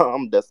first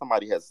time that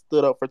somebody has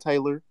stood up for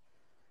Taylor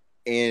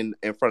in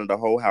front of the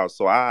whole house.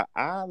 So I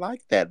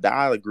like that.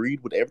 I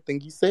agreed with everything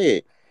he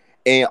said.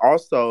 And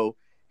also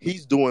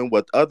he's doing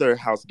what other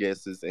house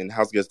guests and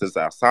house guests that's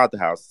outside the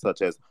house,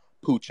 such as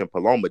Pooch and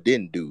Paloma,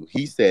 didn't do.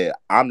 He said,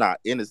 I'm not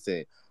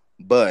innocent,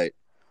 but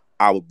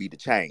I would be the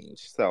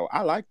change. So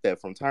I like that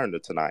from Turner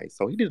tonight.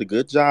 So he did a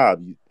good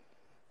job.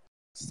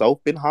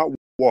 Soap and hot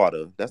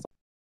water. That's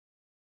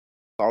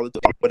all it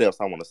took. What else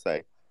I want to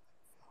say?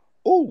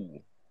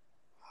 Ooh.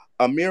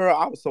 Amira,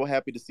 I was so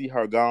happy to see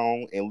her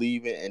gone and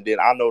leaving. And then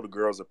I know the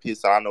girls are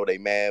pissed. I know they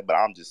mad, but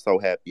I'm just so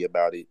happy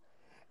about it.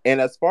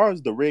 And as far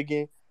as the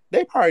rigging,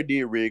 they probably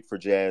did rig for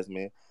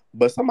Jasmine,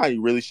 but somebody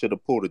really should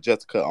have pulled a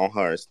Jessica on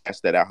her and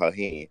snatched that out her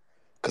hand.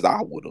 Cause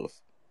I would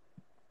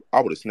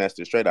have snatched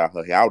it straight out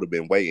her hand. I would have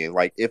been waiting.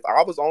 Like if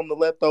I was on the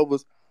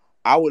leftovers,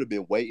 I would have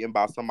been waiting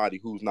by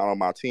somebody who's not on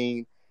my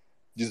team,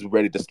 just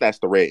ready to snatch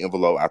the red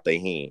envelope out their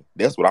hand.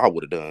 That's what I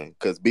would have done.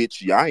 Cause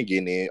bitch, y'all ain't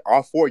getting in.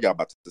 All 4 of y'all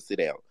about to sit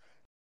out.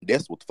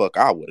 That's what the fuck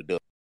I would have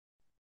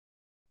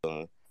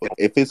done.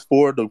 If it's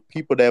for the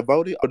people that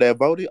voted,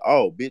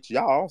 oh bitch,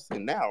 y'all all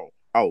sitting out.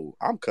 Oh,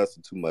 I'm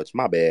cussing too much.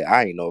 My bad.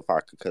 I ain't know if I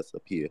could cuss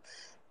up here.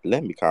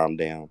 Let me calm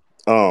down.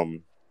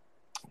 Um,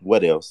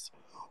 what else?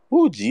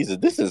 Oh Jesus,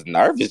 this is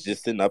nervous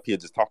just sitting up here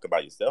just talking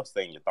about yourself,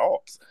 saying your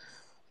thoughts.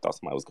 Thought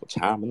somebody was gonna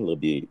chime in a little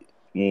bit.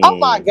 Oh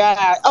my Mm.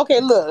 God. Okay,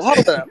 look,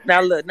 hold up.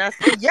 Now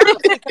see, y'all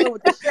still coming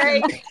with the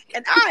shade,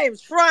 and I am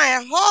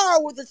trying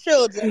hard with the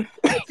children,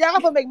 but y'all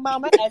gonna make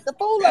mama act a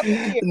fool up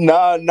in here.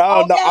 No,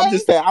 no, no. I'm Okay?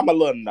 just saying I'm a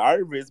little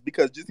nervous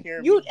because just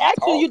hearing You BB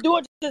actually talk. you're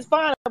doing just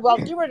fine. But I was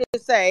getting ready to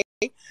say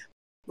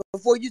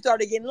before you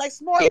started getting like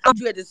smart, what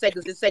you had to say,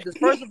 because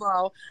first of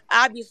all,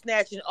 I be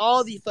snatching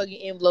all these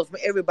fucking envelopes from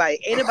everybody.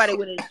 Ain't nobody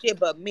winning shit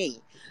but me.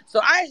 So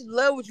I actually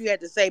love what you had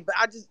to say, but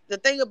I just the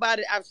thing about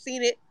it, I've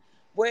seen it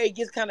where it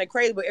gets kind of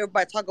crazy, where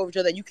everybody talk over each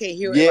other. You can't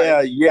hear everybody.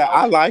 Yeah, yeah,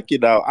 I like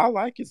it though. I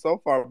like it so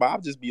far, but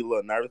I'll just be a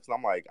little nervous.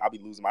 I'm like, I'll be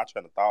losing my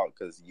train of thought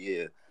because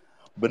yeah.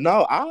 But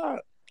no, I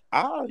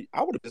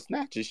would have been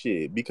snatching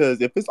shit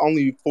because if it's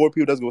only four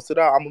people that's gonna sit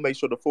out, I'm gonna make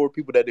sure the four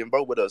people that didn't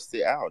vote with us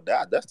sit out.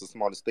 That's the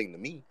smartest thing to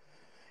me.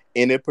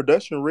 And in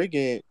production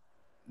rigging,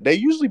 they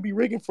usually be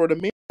rigging for the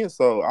men,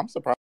 so I'm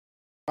surprised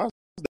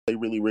they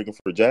really rigging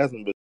for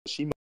Jasmine, but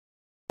she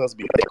must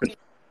be.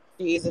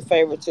 She is a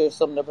favorite to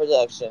some of the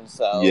production,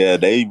 so Yeah,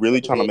 they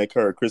really trying to yeah, make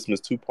her a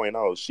Christmas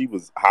 2.0. She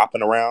was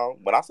hopping around.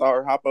 When I saw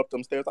her hop up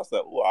them stairs, I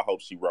said, "Oh, I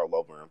hope she roll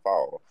over and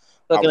fall."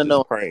 I fucking was just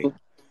annoying. praying.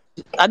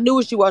 I knew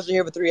if she watched her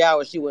here for 3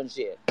 hours, she wouldn't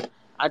shit.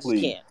 I just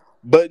Please. can't.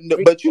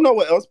 But you know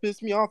what else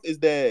pissed me off is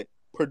that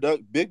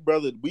Big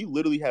Brother. We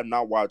literally have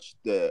not watched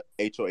the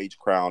HOH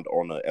crowned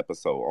on a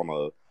episode on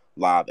a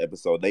live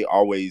episode. They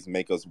always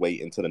make us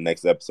wait until the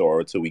next episode or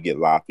until we get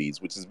live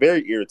feeds, which is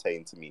very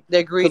irritating to me.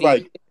 They're Because greedy.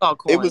 like It's all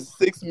it was coins.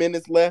 6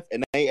 minutes left,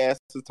 and they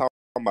asked us to talk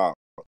about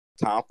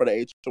time for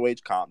the HOH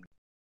comp.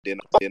 Then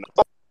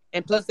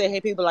And plus, they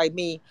hate people like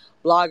me,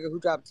 blogger who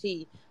drop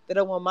tea. They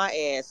don't want my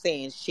ass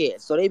saying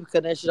shit, so they be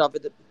cutting that shit off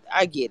at the.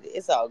 I get it.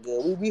 It's all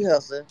good. We be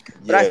hustling,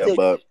 but I yeah, still.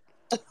 but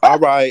all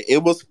right,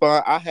 it was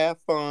fun. I had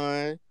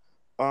fun.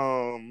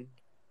 Um,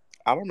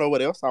 I don't know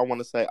what else I want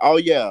to say. Oh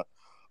yeah,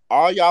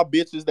 all y'all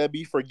bitches that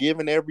be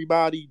forgiving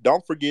everybody,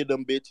 don't forgive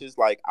them bitches.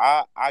 Like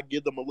I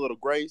give them a little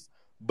grace,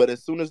 but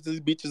as soon as these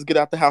bitches get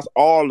out the house,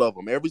 all of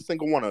them, every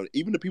single one of them,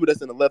 even the people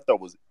that's in the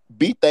leftovers,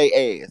 beat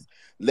they ass.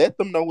 Let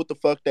them know what the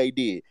fuck they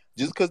did.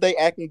 Just because they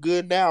acting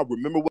good now,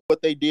 remember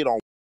what they did on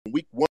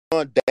week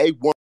one, day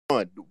one,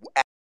 and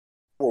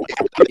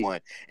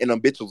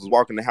them bitches was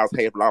walking the house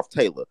head off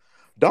Taylor.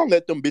 Don't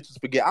let them bitches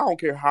forget. I don't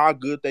care how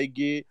good they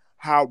get,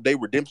 how they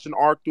redemption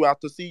arc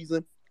throughout the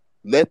season.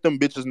 Let them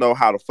bitches know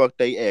how the fuck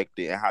they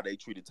acted and how they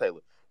treated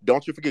Taylor.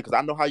 Don't you forget, because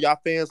I know how y'all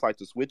fans like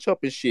to switch up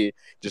and shit,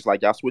 just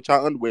like y'all switch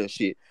our underwear and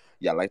shit.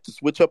 Y'all like to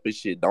switch up and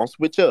shit. Don't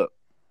switch up.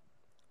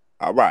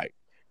 All right.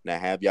 Now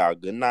have y'all a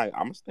good night.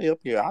 I'm gonna stay up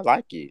here. I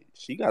like it.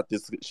 She got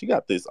this. She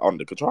got this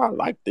under control. I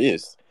like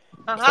this.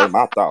 Say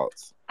my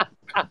thoughts.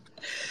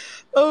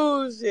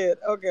 Oh shit.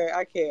 Okay,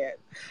 I can't.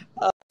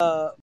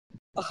 Uh,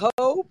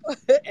 Hope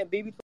and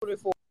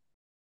BB24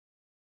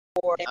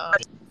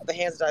 the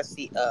hands that I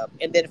see up,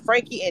 and then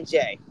Frankie and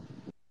Jay.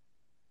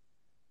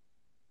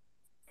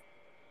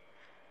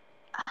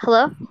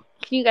 Hello?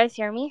 Can you guys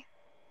hear me?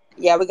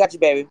 Yeah, we got you,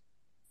 baby.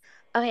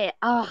 Okay.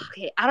 Oh,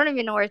 okay. I don't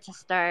even know where to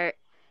start.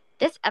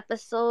 This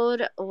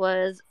episode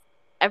was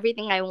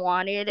everything I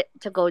wanted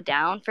to go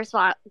down. First of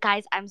all,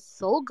 guys, I'm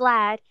so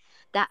glad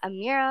that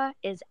Amira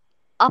is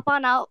up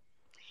on out.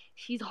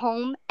 She's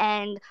home,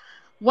 and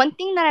one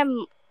thing that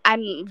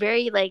I'm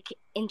very like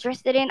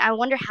interested in. I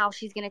wonder how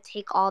she's gonna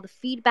take all the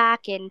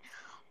feedback and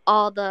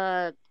all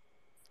the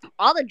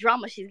all the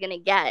drama she's gonna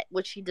get,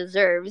 which she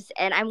deserves.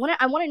 And I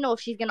wanna know if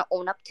she's gonna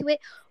own up to it,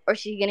 or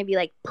she's gonna be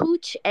like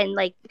pooch and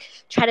like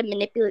try to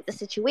manipulate the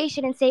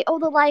situation and say, oh,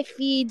 the live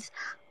feeds,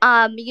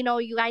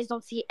 you guys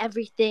don't see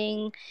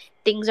everything,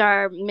 things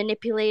are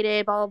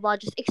manipulated, blah blah blah,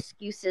 just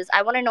excuses.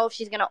 I want to know if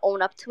she's gonna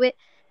own up to it.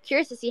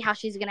 Curious to see how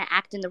she's gonna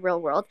act in the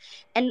real world.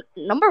 And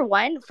number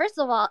one, first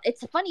of all,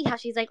 it's funny how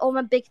she's like, oh, I'm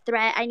a big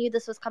threat, I knew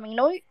this was coming.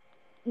 No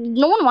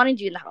one wanted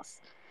you in the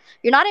house.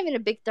 You're not even a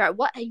big threat.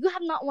 What, you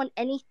have not won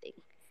anything.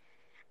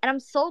 And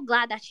I'm so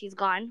glad that she's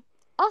gone.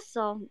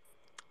 Also,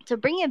 to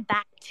bring it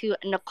back to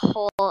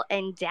Nicole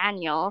and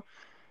Daniel,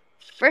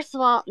 first of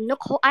all,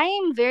 Nicole, I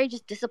am very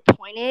just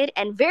disappointed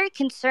and very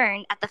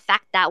concerned at the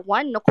fact that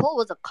one, Nicole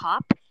was a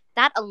cop.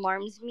 That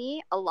alarms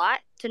me a lot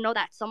to know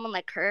that someone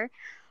like her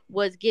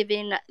was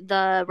given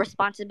the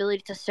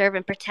responsibility to serve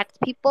and protect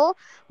people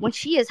when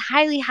she is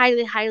highly,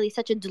 highly, highly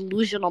such a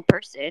delusional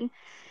person.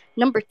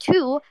 Number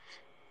two,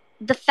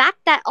 the fact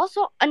that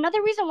also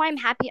another reason why I'm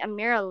happy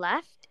Amira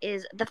left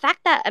is the fact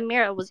that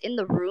Amira was in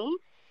the room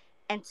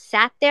and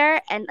sat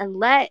there and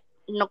let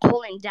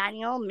Nicole and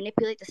Daniel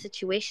manipulate the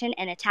situation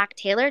and attack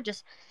Taylor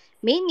just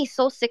made me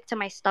so sick to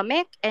my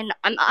stomach. And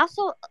I'm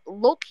also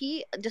low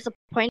key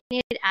disappointed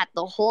at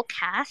the whole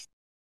cast.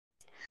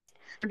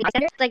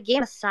 Like,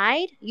 game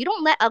aside, you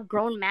don't let a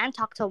grown man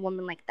talk to a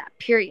woman like that.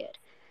 Period.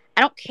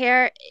 I don't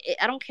care.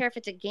 I don't care if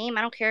it's a game.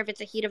 I don't care if it's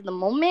a heat of the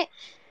moment.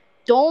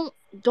 Don't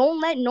don't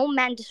let no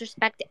man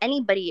disrespect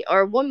anybody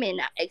or a woman,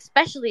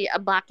 especially a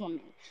black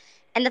woman.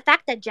 And the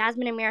fact that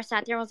Jasmine and Mira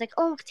sat there and was like,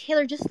 "Oh,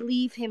 Taylor, just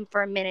leave him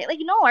for a minute." Like,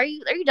 no, are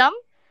you dumb?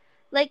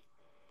 Like,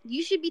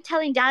 you should be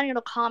telling Daniel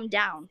to calm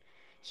down.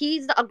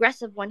 He's the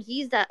aggressive one.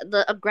 He's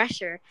the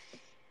aggressor.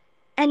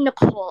 And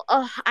Nicole.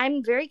 Oh,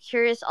 I'm very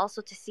curious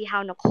also to see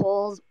how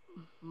Nicole's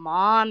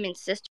mom and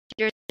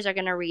sisters are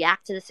going to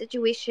react to the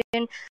situation.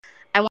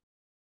 I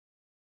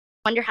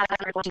wonder how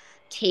they're going to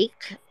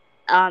take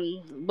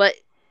what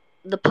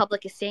the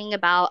public is saying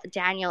about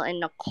Daniel and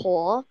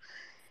Nicole.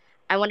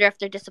 I wonder if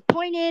they're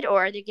disappointed,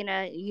 or are they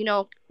gonna,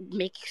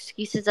 make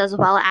excuses as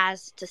well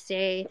as to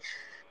say,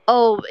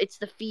 "Oh, it's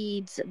the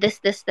feeds,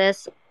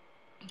 this."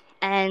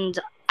 And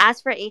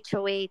as for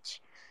HOH,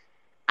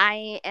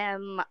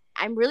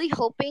 I'm really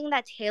hoping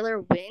that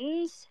Taylor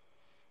wins.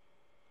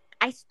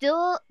 I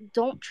still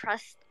don't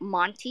trust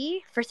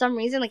Monty for some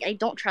reason. Like, I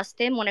don't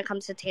trust him when it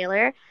comes to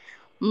Taylor.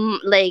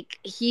 Like,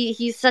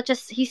 he's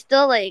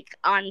still like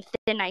on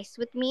thin ice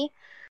with me.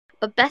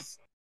 But best,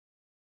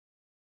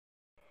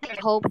 I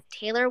hope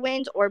Taylor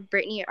wins, or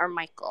Brittany, or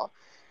Michael.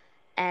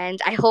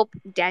 And I hope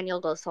Daniel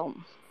goes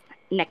home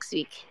next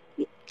week.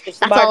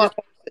 That's all.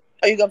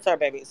 I'm sorry,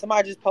 baby.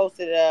 Somebody just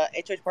posted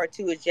HH Part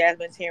 2 is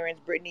Jasmine, Terrence,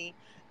 Brittany,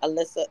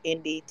 Alyssa,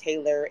 Indy,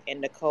 Taylor,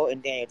 and Nicole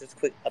and Daniel. Just a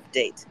quick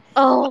update.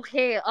 Oh,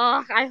 okay.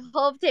 Oh, I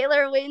hope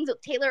Taylor wins.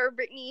 Taylor or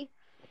Brittany.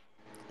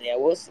 Yeah,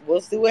 we'll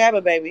see what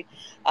happens, baby.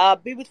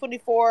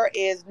 BB24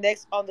 is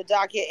next on the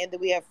docket, and then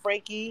we have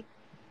Frankie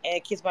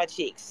and Kiss My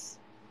Cheeks.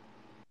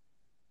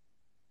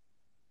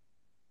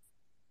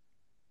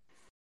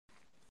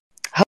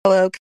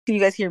 Hello, can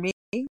you guys hear me?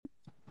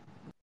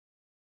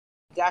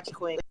 Gotcha,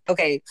 Queen.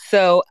 Okay,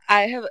 so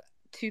I have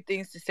two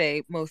things to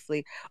say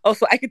mostly.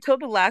 Also, I could tell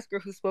the last girl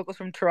who spoke was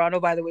from Toronto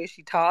by the way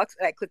she talks.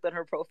 And I clicked on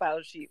her profile.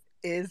 I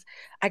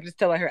can just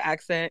tell by her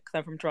accent because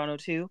I'm from Toronto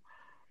too.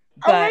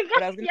 But, oh my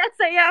god! Yes,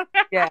 I am.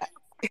 Yeah,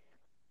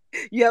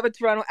 you have a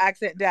Toronto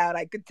accent down.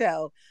 I could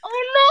tell.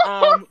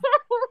 Oh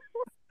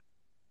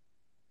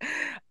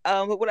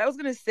no. But what I was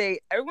gonna say,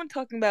 everyone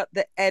talking about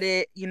the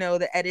edit.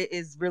 The edit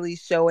is really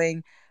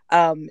showing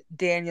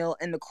Daniel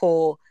and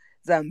Nicole's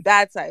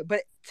bad side,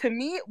 but to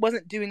me, it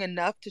wasn't doing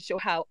enough to show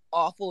how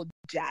awful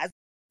Jasmine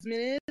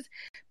is,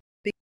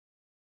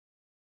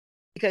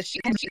 because she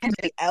and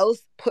somebody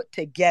else put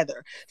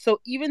together. So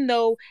even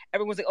though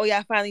everyone's like, "Oh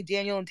yeah, finally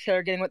Daniel and Taylor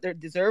are getting what they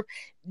deserve,"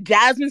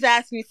 Jasmine's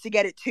ass needs to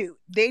get it too.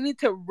 They need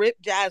to rip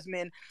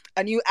Jasmine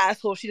a new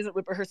asshole. She doesn't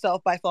rip it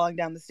herself by falling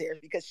down the stairs,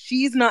 because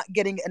she's not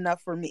getting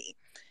enough for me.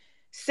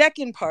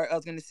 Second part I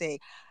was going to say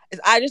is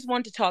I just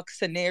want to talk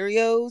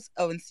scenarios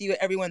and see what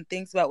everyone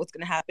thinks about what's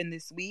going to happen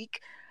this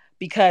week,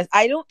 because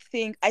I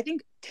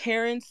think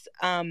Terrence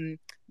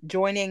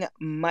joining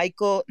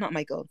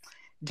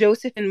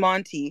Joseph and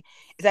Monty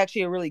is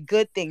actually a really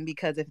good thing,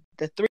 because if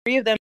the three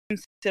of them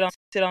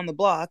sit on the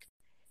block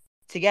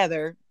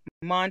together,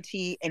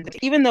 Monty, and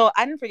even though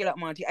I didn't forget about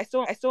Monty, I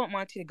still want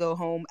Monty to go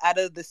home. Out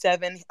of the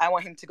 7, I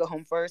want him to go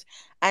home first.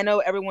 I know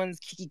everyone's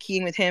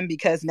keying with him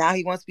because now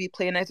he wants to be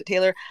playing nice with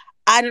Taylor.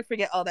 I didn't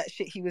forget all that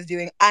shit he was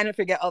doing. I didn't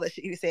forget all that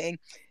shit he was saying.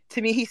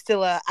 To me, he's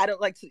still I don't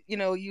like to,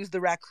 use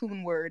the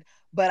raccoon word,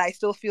 but I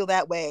still feel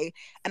that way.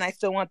 And I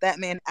still want that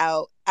man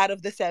out. Out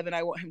of the 7,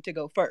 I want him to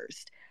go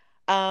first.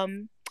 Yeah,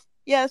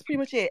 that's pretty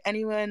much it.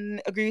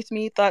 Anyone agree with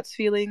me? Thoughts,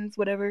 feelings,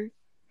 whatever?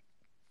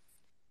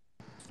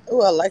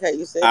 Oh, I like how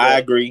you said I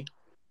agree.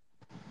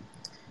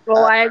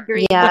 Oh, I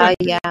agree. Yeah.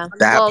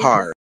 That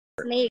part.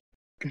 Snake.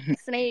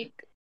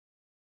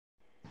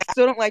 I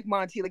still don't like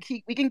Monty. Like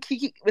we can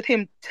keep with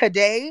him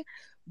today,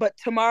 but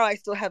tomorrow I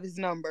still have his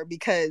number,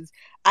 because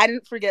I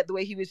didn't forget the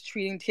way he was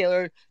treating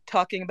Taylor,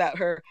 talking about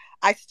her.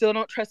 I still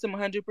don't trust him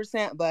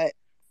 100%, but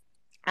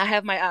I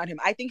have my eye on him.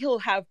 I think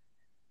he'll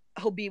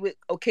be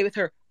okay with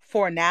her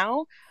for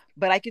now,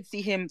 but I could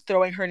see him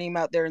throwing her name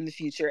out there in the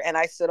future, and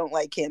I still don't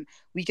like him.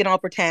 We can all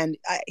pretend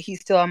he's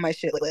still on my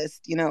shit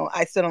list.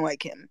 I still don't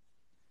like him.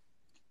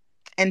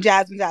 And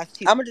Jasmine's asked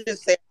too. I'm gonna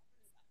just say,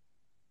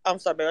 I'm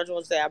sorry, babe. I just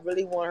want to say I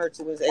really want her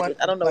to win.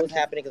 I don't know what's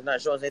happening because I'm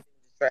not showing anything,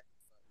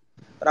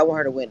 but I want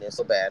her to win this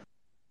so bad.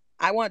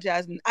 I want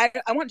Jasmine. I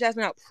want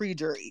Jasmine out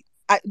pre-jury.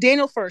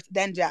 Daniel first,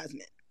 then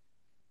Jasmine.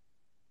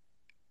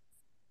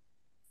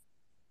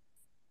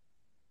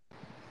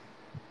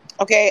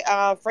 Okay,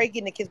 Frankie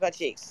and the Kiss My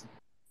Cheeks.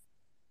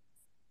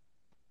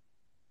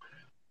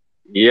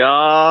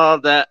 Y'all,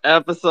 that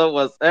episode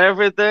was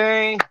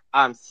everything.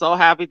 I'm so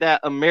happy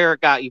that Amira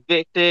got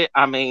evicted.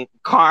 I mean,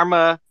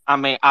 Karma.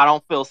 I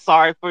don't feel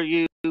sorry for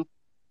you.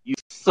 You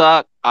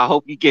suck. I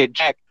hope you get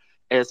jacked.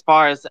 As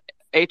far as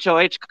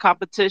HOH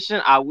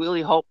competition, I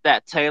really hope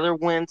that Taylor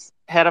wins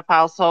head of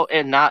household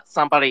and not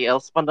somebody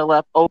else from the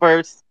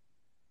leftovers.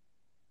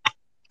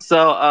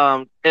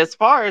 So, as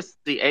far as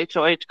the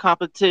HOH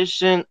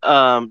competition,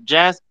 I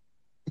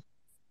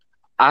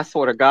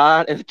swear to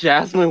God, if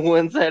Jasmine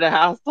wins head of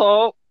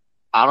household,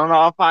 I don't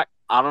know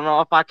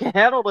if I can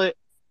handle it.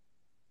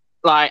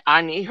 Like,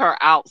 I need her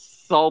out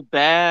so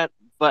bad,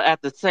 but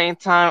at the same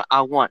time,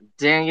 I want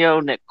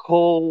Danielle,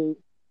 Nicole,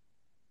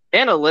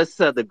 and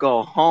Alyssa to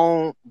go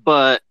home.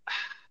 But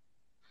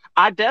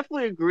I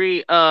definitely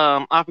agree.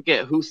 I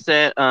forget who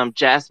said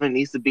Jasmine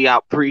needs to be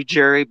out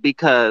pre-jury,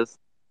 because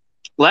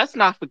let's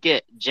not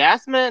forget,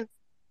 Jasmine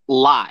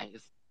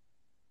lies.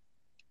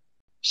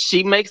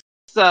 She makes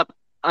up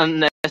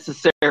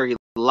unnecessary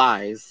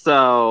lies.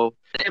 So,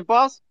 hey,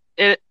 boss,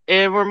 it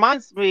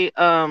reminds me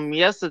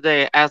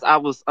yesterday as I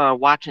was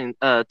watching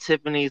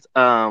Tiffany's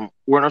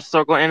Winter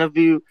Circle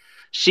interview.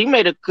 She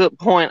made a good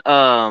point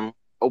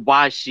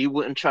why she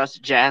wouldn't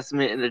trust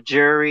Jasmine in the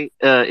jury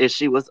if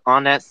she was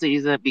on that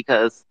season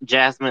because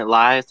Jasmine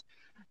lies.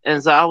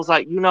 And so I was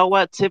like, you know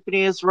what?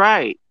 Tiffany is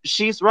right.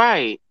 She's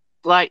right.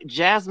 Like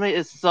Jasmine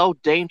is so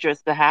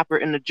dangerous to have her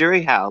in the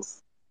jury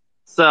house.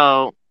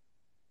 So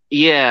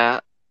yeah,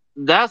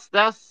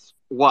 that's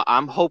what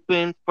I'm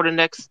hoping for the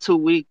next 2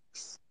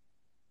 weeks.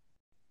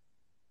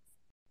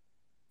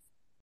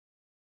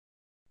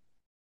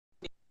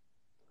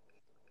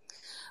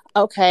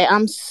 Okay,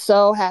 I'm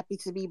so happy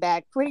to be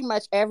back. Pretty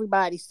much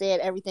everybody said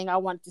everything I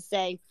wanted to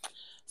say.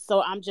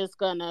 So I'm just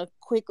gonna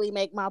quickly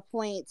make my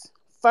points.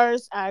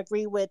 First, I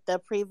agree with the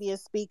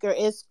previous speaker.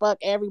 It's fuck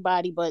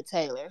everybody but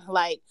Taylor.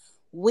 Like,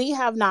 we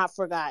have not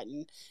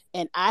forgotten,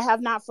 and I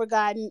have not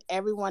forgotten.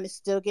 Everyone is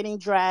still getting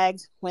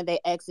dragged when they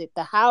exit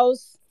the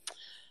house.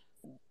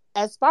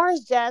 As far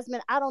as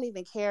Jasmine, I don't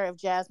even care if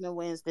Jasmine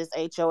wins this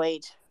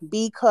HOH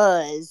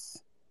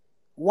because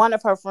one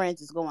of her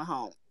friends is going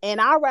home.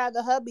 And I'd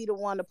rather her be the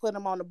one to put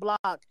them on the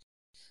block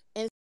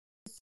and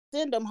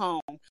send them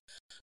home.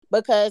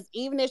 Because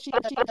even if she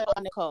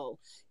on Nicole,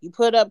 you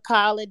put up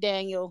Kyle and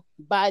Daniel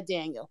by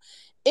Daniel.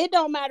 It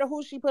don't matter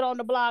who she put on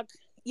the block,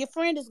 your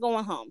friend is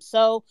going home.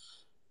 So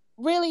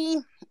really,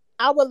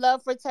 I would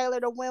love for Taylor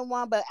to win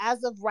one, but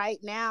as of right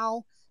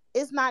now,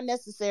 it's not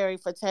necessary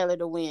for Taylor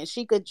to win.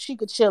 She could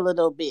chill a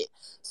little bit.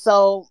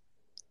 So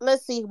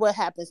let's see what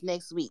happens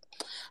next week.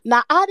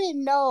 Now I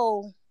didn't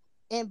know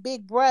in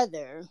Big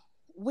Brother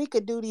we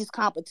could do these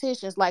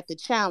competitions like the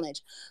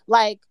challenge.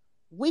 Like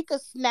we could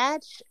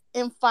snatch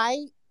and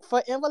fight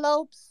for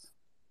envelopes.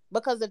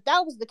 Because if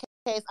that was the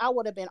case, I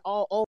would have been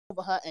all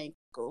over her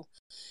ankle.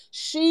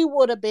 She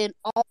would have been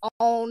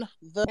on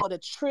the would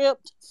have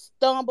tripped,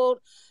 stumbled.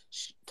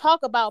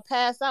 Talk about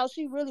pass out.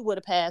 She really would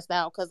have passed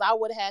out because I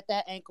would have had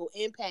that ankle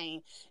in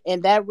pain,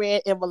 and that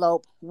red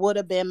envelope would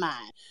have been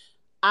mine.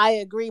 I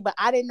agree, but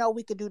I didn't know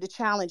we could do the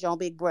challenge on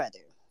Big Brother.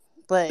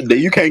 But That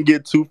you can't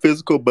get too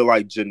physical, but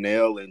like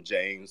Janelle and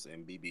James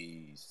and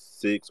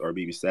BB6 or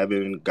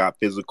BB7 got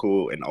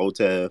physical and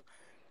OTEV,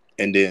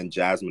 and then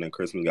Jasmine and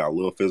Christmas got a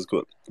little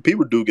physical.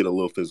 People do get a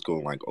little physical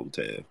in like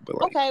OTEV,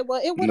 but like okay, well,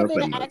 it would have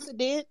been an nothing much.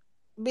 accident.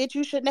 Bitch,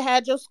 you shouldn't have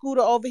had your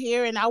scooter over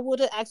here, and I would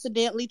have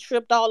accidentally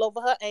tripped all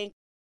over her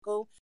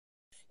ankle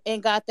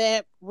and got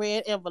that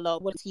red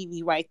envelope with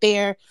TV right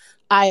there.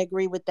 I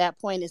agree with that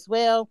point as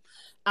well.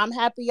 I'm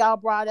happy y'all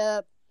brought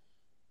up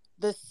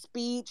the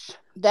speech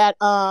that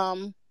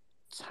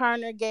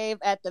Turner gave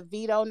at the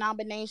veto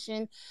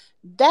nomination.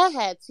 That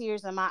had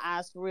tears in my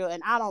eyes for real,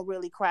 and I don't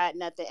really cry at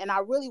nothing. And I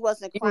really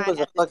wasn't He crying was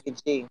a at this. fucking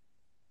G.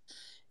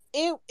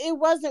 It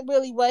wasn't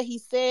really what he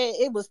said.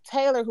 It was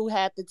Taylor who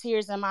had the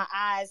tears in my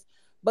eyes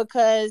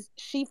because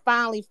she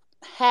finally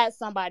had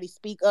somebody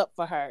speak up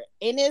for her.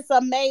 And it's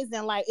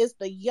amazing. Like, it's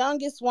the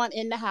youngest one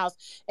in the house.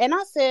 And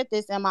I said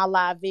this in my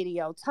live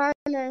video.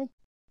 Turner,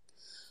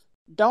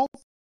 don't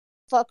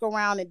fuck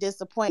around and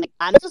disappoint.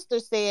 My sister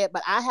said,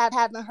 but I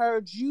haven't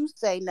heard you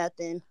say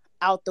nothing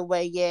out the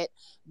way yet.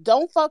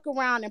 Don't fuck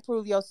around and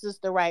prove your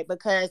sister right,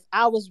 because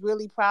I was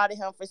really proud of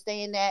him for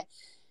saying that.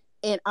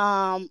 And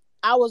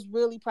I was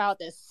really proud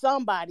that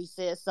somebody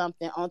said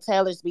something on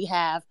Taylor's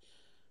behalf.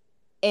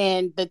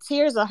 And the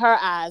tears in her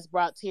eyes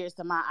brought tears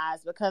to my eyes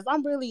because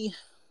I'm really,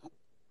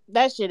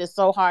 that shit is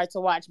so hard to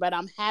watch, but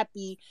I'm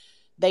happy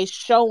they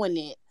showing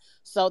it.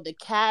 So the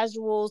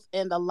casuals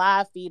and the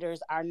live feeders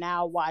are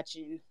now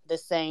watching the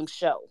same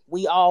show.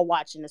 We all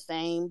watching the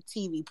same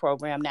TV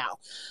program now.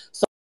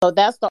 So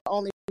that's the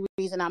only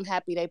reason I'm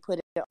happy they put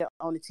it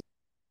on the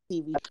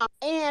TV.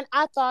 And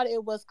I thought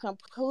it was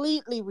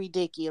completely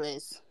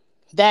ridiculous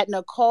that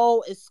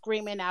Nicole is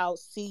screaming out,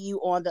 "See you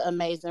on the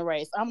Amazing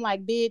Race." I'm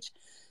like, bitch,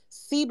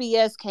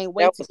 CBS can't That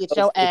wait to was get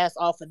so your stupid. ass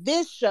off of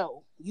this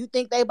show. You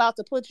think they about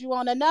to put you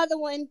on another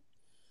one?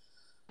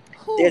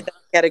 There's Whew. not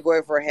a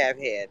category for a half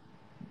head.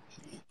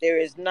 There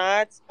is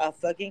not a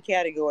fucking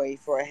category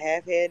for a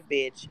half head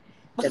bitch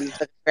that looks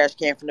like a trash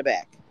can from the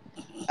back.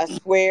 A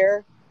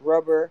square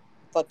rubber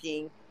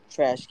fucking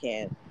trash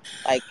can.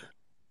 Like,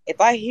 if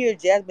I hear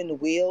Jasmine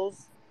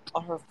wheels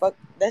on her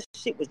that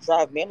shit was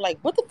driving me. I'm like,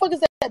 what the fuck is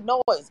that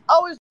noise?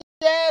 Oh, it's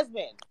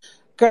Jasmine.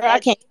 Girl, I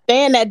God, can't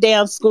stand that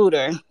damn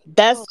scooter.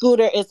 That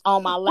scooter is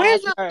on my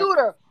where's last your nerve.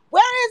 scooter?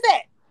 Where is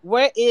it?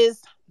 Where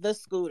is the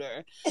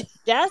scooter?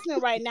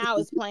 Jasmine right now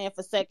is playing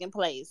for second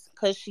place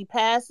because she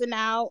passing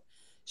out.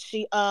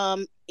 She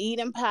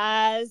eating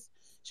pies.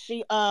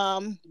 She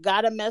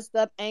got a messed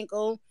up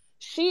ankle.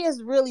 She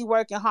is really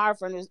working hard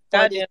for this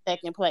Goddamn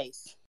second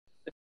place.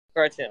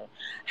 cartoon.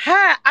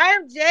 Hi,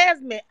 I'm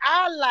Jasmine.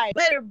 I like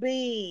butter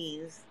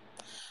beans.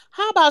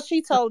 How about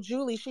she told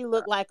Julie she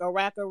looked like a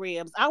rack of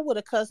ribs? I would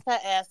have cussed her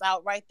ass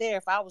out right there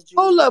if I was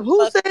Julie. Hold What up,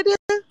 who the fuck? said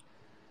this?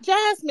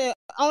 Jasmine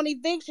on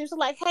eviction. She's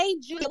like, "Hey,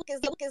 Julie,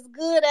 look as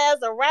good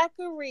as a rack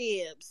of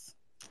ribs."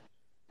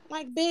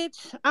 Like,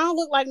 bitch, I don't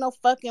look like no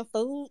fucking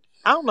food.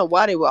 I don't know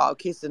why they were all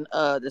kissing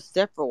the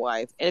Stepford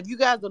wife. And if you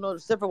guys don't know the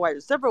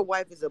Stepford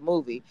wife is a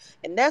movie,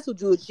 and that's who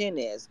Julia Chen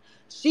is.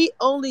 She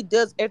only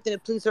does everything to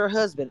please her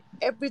husband.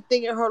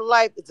 Everything in her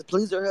life is to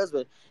please her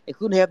husband,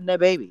 including having that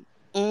baby.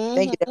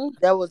 Thank you. Mm-hmm.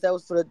 That was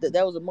for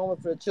that was a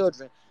moment for the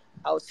children.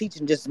 I was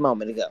teaching just a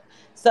moment ago.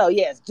 So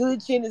yes, Julia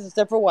Chen is a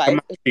Stepford Come wife.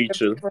 on, And she does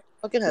teacher. everything for her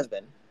fucking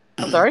husband.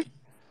 I'm sorry.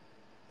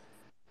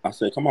 I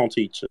said, come on,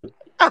 teacher.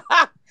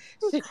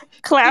 she,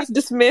 Class she,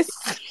 dismissed.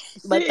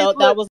 she But is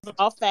that was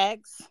all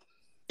facts.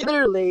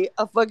 literally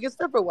a fucking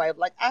Stepford wife.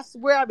 Like I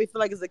swear, I be feel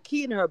like there's a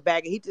key in her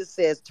bag, and he just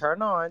says,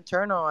 "Turn on,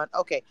 turn on."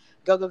 Okay,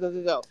 go, go, go,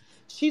 go, go.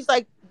 She's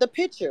like the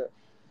picture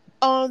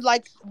on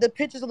like the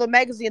pictures of the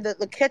magazine,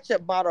 the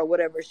ketchup bottle or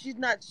whatever. She's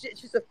not shit.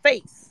 She's a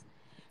face.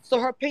 So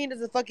her opinion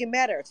doesn't fucking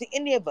matter to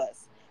any of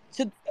us.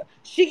 To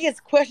she gets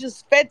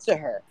questions fed to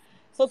her.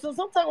 So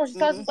sometimes when she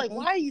talks, it's like, Mm-hmm.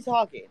 why are you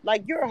talking?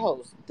 Like you're a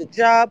host. The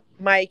job,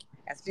 Mike,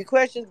 ask a few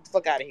questions, get the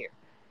fuck out of here.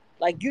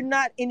 Like you're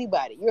not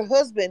anybody. Your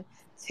husband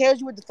tells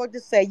you what the fuck to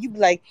say. You be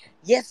like,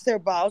 yes, sir,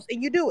 boss,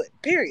 and you do it.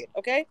 Period.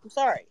 Okay? I'm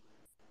sorry.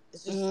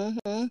 It's just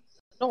Mm-hmm.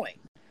 annoying.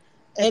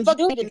 And And fuck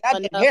Julie the is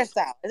goddamn enough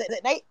hairstyle.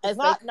 It's as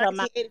they not come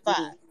out.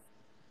 1985.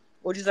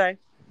 What'd you say?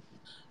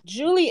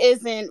 Julie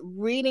isn't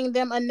reading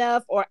them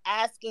enough or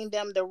asking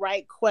them the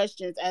right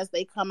questions as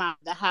they come out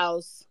of the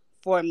house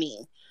for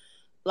me.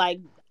 Like,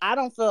 I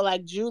don't feel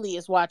like Julie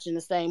is watching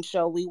the same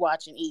show we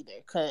watching either.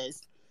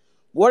 Because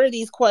what are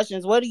these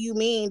questions? What do you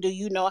mean? Do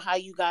you know how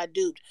you got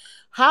duped?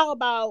 How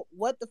about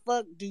what the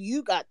fuck do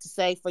you got to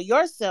say for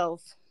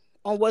yourself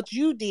on what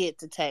you did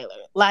to Taylor?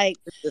 Like,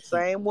 The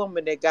same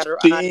woman that got her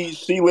eyes,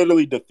 She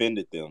literally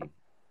defended them.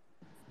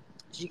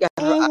 she got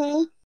her eyes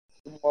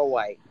mm-hmm, more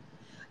white.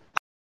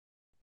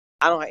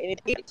 I don't have any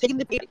taking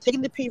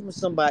the pee from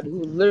somebody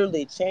who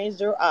literally changed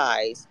their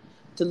eyes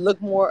to look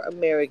more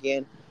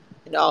American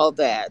and all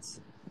that,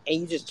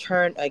 and you just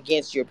turn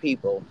against your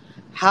people.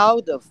 How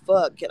the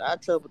fuck can I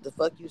trust what the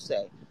fuck you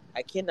say?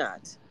 I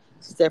cannot.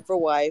 Step for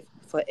wife,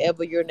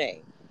 forever your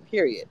name.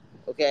 Period.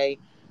 Okay?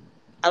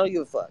 I don't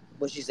give a fuck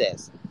what she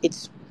says.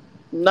 It's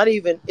not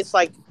even. It's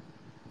like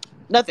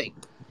nothing.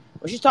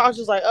 When she talks,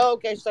 she's like, oh,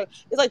 okay. She's like,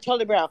 it's like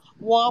Charlie Brown.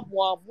 Womp,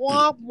 womp,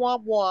 womp,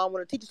 womp, womp.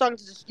 When the teacher's talking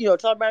to,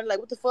 Charlie Brown, like,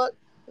 what the fuck?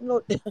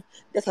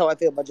 That's how I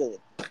feel about Julia.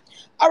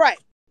 All right.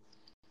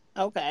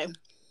 okay,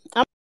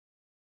 I'm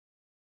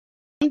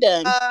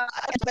done. I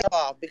have to back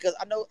off because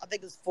I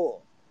think it's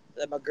full.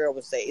 That my girl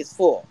would say. It's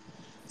full.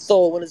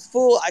 So when it's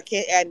full, I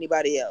can't add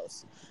anybody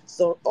else.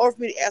 So in order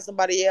for me to add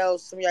somebody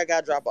else, some of y'all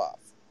got to drop off.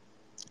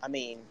 I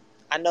mean,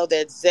 I know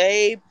that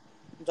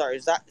I'm sorry,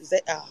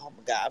 oh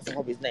my God, I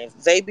hope his name.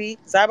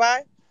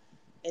 Zabai,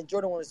 and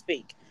Jordan want to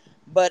speak.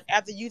 But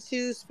after you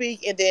two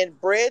speak, and then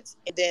Britt,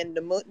 and then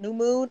the new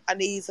moon, I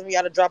need some of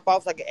y'all to drop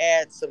off so I can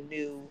add some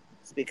new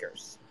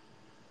speakers.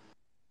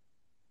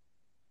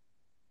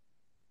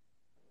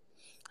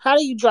 How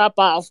do you drop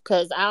off?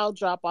 Because I'll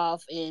drop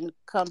off and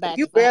come back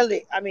You if I.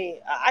 barely, I mean,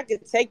 I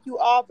could take you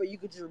off, or you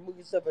could just remove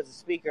yourself as a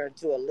speaker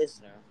to a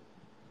listener.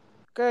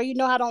 Girl, you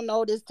know I don't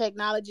know this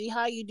technology.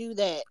 How you do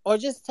that? Or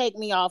just take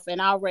me off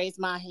and I'll raise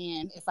my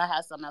hand if I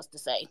have something else to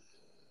say.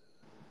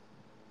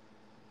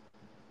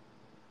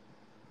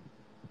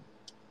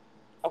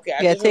 Okay,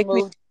 I Yeah, just take me.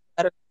 removed.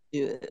 I don't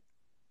do it.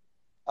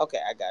 Okay,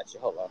 I got you.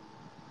 Hold on.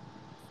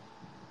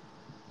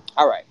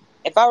 All right.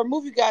 If I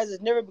remove you guys,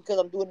 it's never because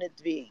I'm doing it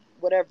to be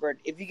whatever.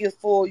 If you get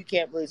full, you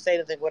can't really say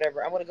anything,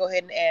 whatever. I'm going to go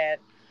ahead and add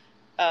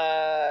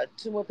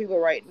two more people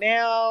right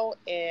now,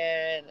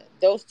 and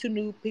those two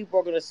new people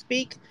are going to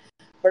speak.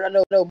 But I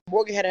know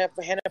Morgan had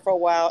Hannah for a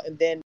while, and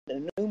then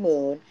the new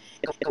moon,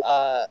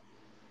 uh,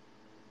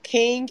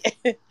 King,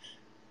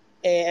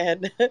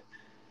 and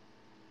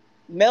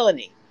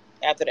Melanie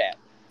after that.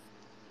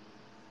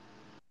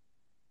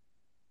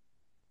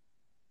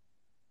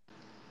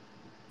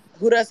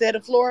 Who did I say had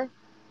the floor?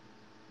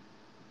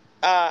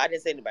 I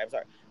didn't say anybody. I'm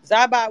sorry.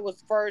 Zabai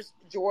was first,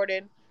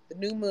 Jordan, the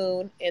new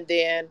moon, and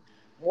then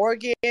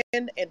Morgan,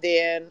 and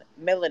then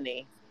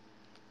Melanie.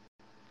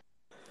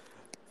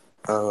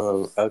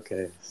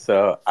 Okay.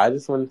 So I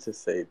just wanted to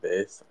say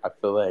this. I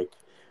feel like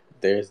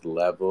there's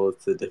levels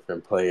to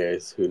different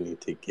players who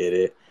need to get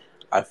it.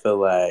 I feel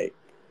like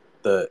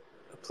the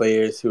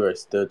players who are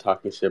still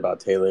talking shit about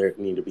Taylor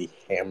need to be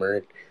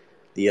hammered.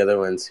 The other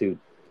ones who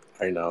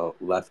are,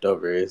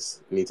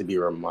 leftovers need to be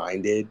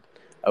reminded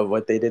of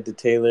what they did to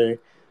Taylor.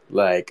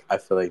 Like, I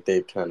feel like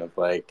they've kind of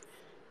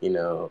you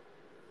know,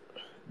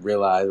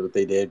 realized what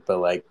they did,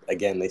 but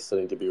again, they still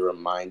need to be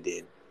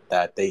reminded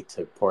that they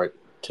took part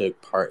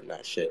in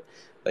that shit.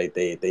 Like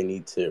they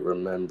need to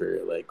remember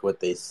what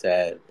they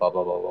said, blah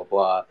blah blah blah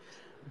blah.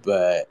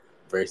 But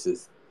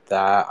versus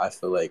that, I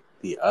feel like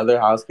the other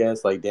house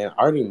guests, like Dan,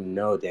 I already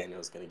know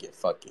Daniel's gonna get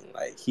fucking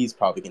he's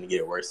probably gonna get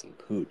it worse than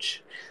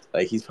Pooch.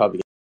 He's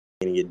probably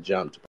gonna get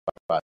jumped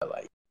by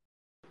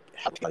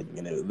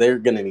they're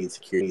gonna need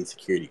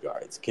security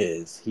guards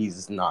because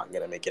he's not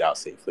gonna make it out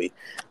safely.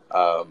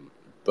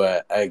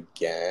 But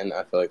again,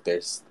 I feel like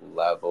there's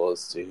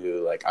levels to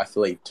who I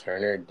feel like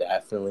Turner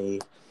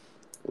definitely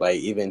Like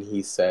even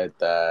he said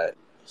that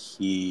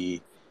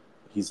he's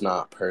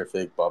not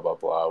perfect, blah blah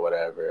blah,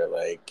 whatever.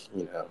 Like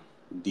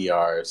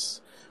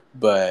DRs,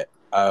 but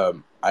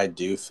I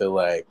do feel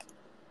like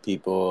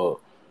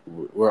people,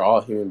 we're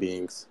all human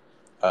beings.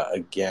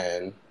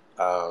 Again,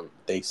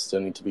 they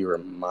still need to be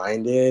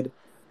reminded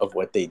of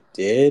what they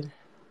did.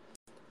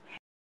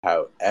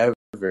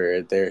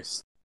 However,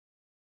 there's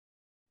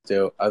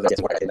still other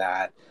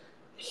that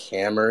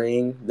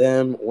hammering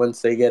them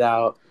once they get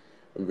out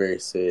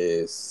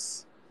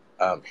versus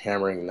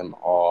hammering them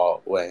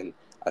all when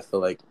I feel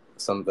like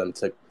some of them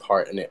took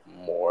part in it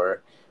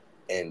more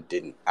and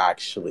didn't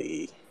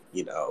actually,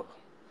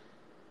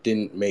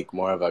 didn't make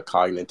more of a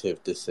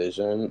cognitive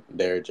decision.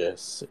 They're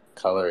just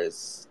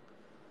colors,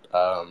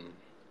 um,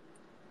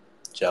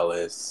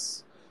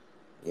 jealous,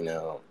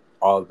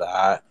 all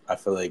that. I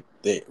feel like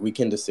we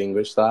can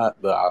distinguish that,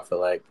 but I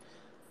feel like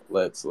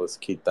let's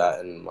keep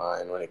that in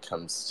mind when it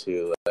comes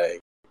to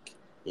like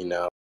you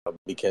know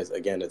because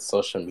again it's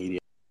social media,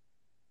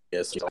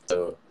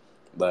 so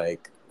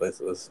like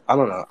let's I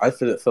don't know, I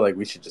feel like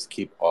we should just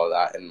keep all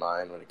that in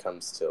mind when it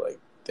comes to like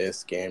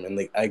this game. And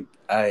like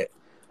I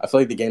feel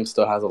like the game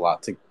still has a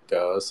lot to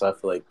go, so I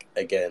feel like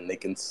again they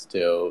can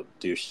still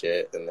do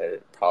shit and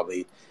they're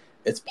probably,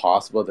 it's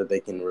possible that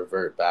they can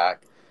revert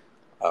back.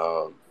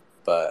 um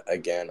but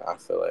again, I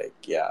feel like,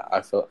 yeah,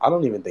 I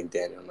don't even think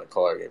Daniel and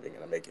Nicole are even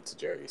gonna make it to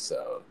jury,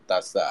 so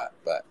that's that.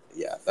 But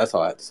yeah, that's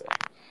all I have to say.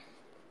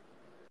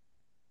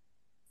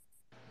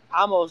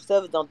 I most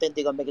definitely don't think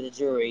they're gonna make it to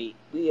jury.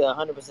 We are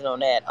 100%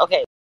 on that.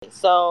 Okay,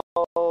 so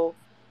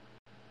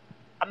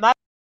I'm not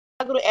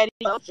gonna add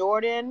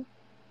Jordan,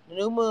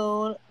 New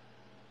Moon,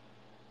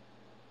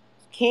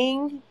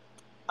 King,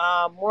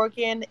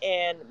 Morgan,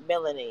 and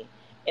Melanie,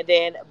 and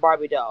then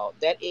Barbie doll.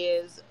 That's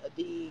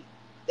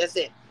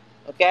it.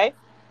 Okay.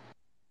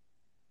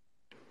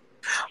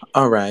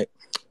 All right.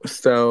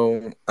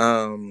 So,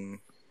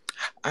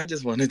 I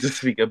just wanted to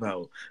speak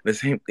about the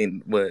same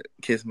thing what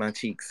Kiss My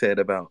Cheek said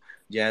about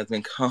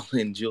Jasmine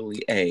calling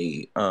Julie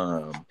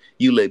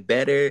you look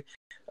better.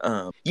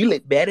 You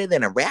look better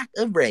than a rack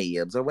of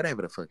ribs or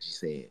whatever the fuck she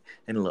said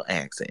in a little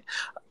accent.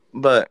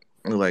 But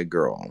like,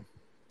 girl,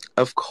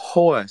 of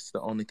course,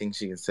 the only thing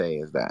she can say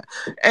is that.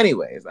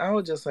 Anyways, I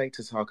would just like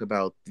to talk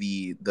about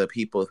the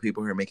people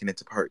who are making it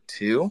to part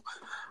two.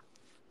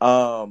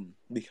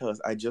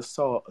 Because I just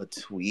saw a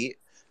tweet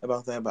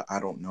about that, but I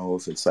don't know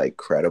if it's like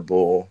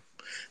credible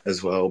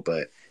as well.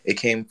 But it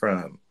came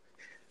from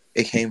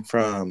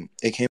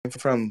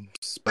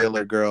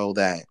Spoiler Girl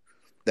that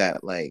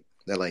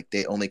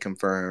they only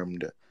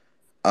confirmed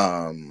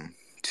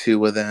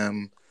two of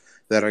them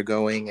that are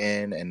going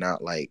in and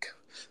not like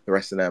the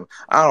rest of them.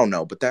 I don't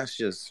know, but that's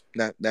just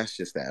that.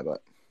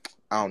 But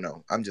I don't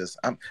know. I'm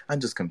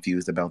just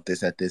confused about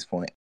this at this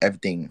point.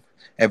 Everything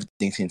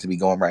seems to be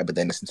going right, but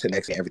then listen to the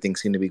next thing, everything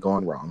seems to be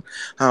going wrong.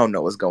 I don't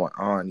know what's going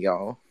on,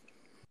 y'all.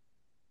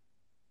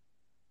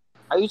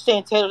 Are you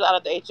saying Taylor's out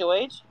of the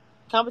HOH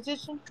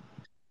competition?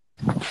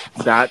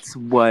 That's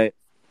what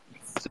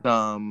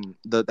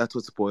that's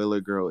what Spoiler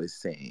Girl is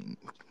saying.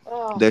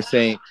 Oh, They're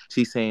saying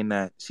she's saying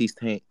that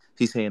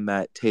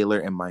Taylor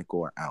and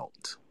Michael are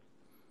out.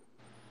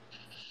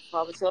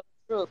 probably tell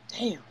the truth.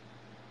 Damn.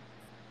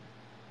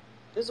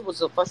 This is what's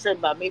so frustrating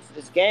about me for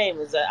this game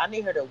is that I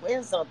need her to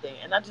win something,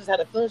 and I just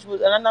had a feeling she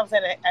was. And I'm not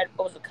saying I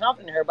wasn't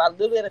confident in her, but I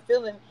literally had a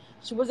feeling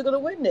she wasn't going to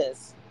win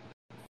this.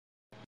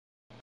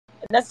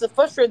 And that's the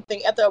frustrating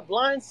thing. After a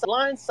blind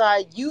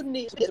side, you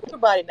need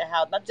everybody in the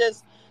house, not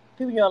just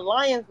people in your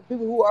alliance, but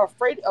people who are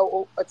afraid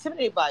or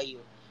intimidated by you,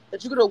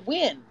 that you're going to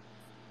win.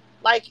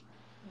 Like,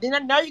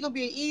 then now you're going to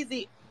be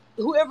easy.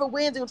 Whoever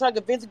wins, they're going to try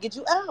to convince to get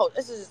you out.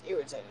 This is just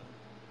irritating.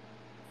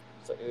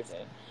 So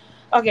irritating.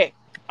 Okay.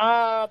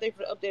 Thanks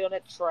for the update on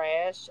that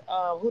trash.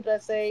 Who did I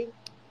say?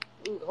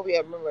 Ooh, hope you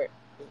remember.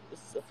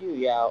 It's a few,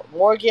 y'all.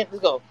 Morgan,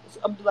 let's go.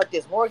 I'm gonna do like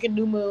this: Morgan,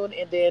 New Moon,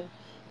 and then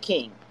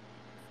King,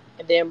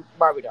 and then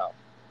Barbie doll.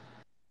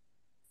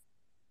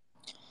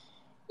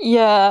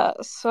 Yeah,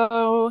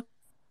 so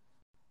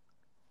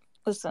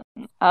listen,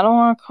 I don't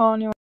want to call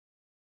anyone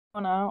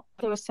out.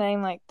 They were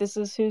saying like this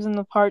is who's in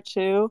the part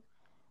two.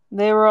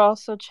 They were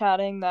also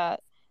chatting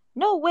that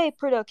no way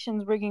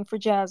production's rigging for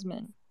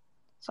Jasmine.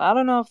 So I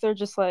don't know if they're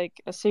just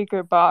like a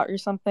secret bot or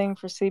something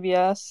for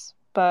CBS,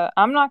 but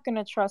I'm not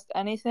gonna trust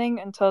anything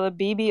until the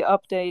BB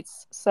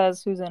updates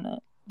says who's in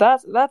it.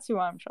 That's who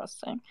I'm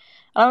trusting.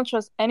 I don't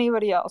trust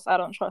anybody else. I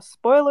don't trust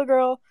Spoiler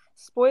Girl,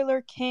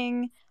 Spoiler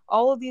King,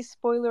 all of these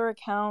spoiler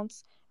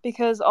accounts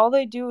because all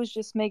they do is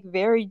just make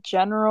very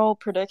general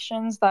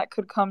predictions that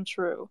could come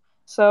true.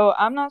 So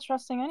I'm not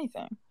trusting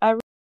anything. And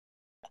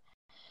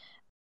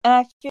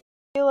I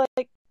feel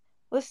like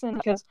listen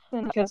because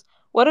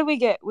what did we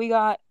get? We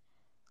got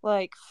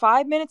like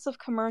 5 minutes of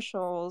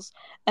commercials,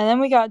 and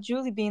then we got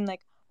Julie being like,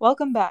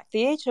 "Welcome back.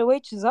 The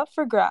HOH is up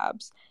for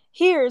grabs.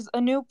 Here's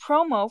a new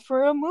promo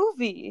for a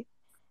movie."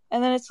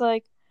 And then it's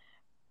like,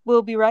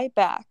 "We'll be right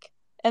back."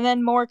 and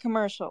then more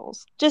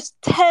commercials. Just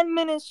 10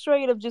 minutes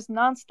straight of just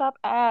nonstop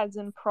ads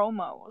and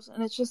promos.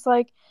 And it's just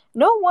like,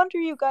 no wonder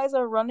you guys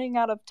are running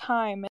out of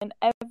time in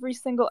every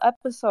single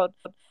episode.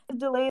 They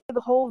delayed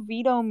the whole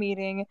veto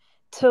meeting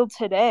till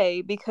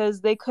today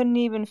because they couldn't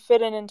even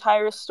fit an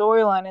entire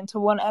storyline into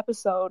one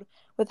episode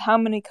with how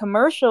many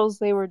commercials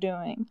they were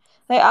doing.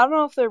 Like, I don't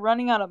know if they're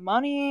running out of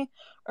money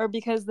or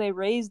because they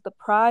raised the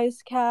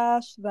prize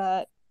cash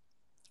that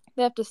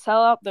they have to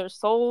sell out their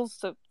souls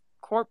to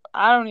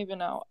I don't even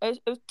know. It's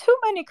too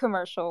many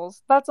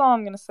commercials. That's all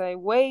I'm gonna say.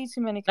 Way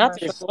too many Not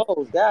their commercials.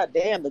 souls. God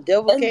damn, the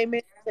devil And came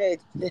in and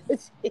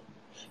said,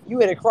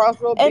 "You at a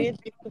crossroad, and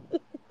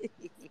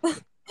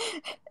bitch."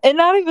 and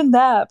not even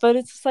that, but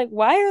it's just like,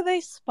 why are they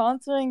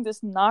sponsoring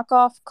this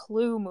knockoff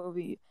Clue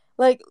movie?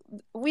 Like,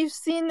 we've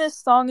seen this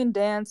song and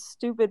dance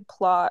stupid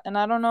plot, and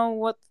I don't know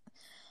what.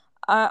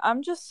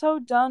 I'm just so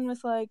done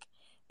with like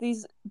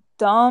these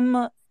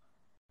dumb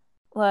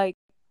like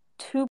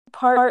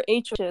 2-part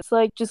HOHs.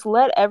 Like, just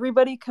let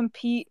everybody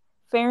compete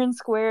fair and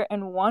square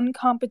in one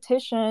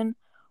competition,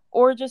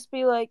 or just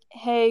be like,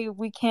 hey,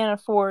 we can't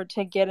afford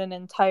to get an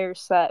entire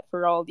set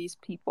for all these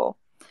people.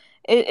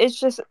 It's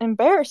just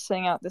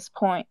embarrassing at this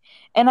point.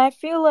 And I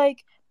feel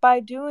like by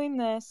doing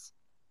this,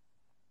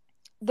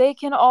 they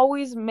can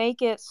always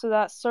make it so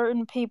that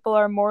certain people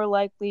are more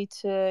likely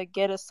to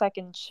get a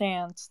second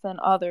chance than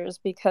others,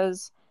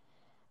 because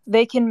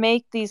they can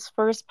make these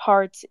first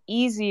parts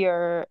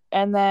easier,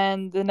 and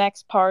then the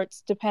next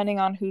parts, depending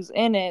on who's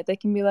in it, they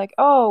can be like,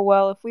 oh,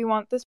 well, if we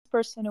want this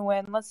person to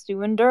win, let's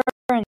do endurance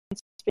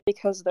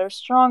because they're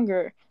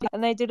stronger.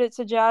 And they did it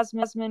to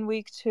Jasmine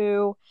week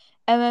 2,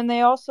 and then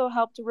they also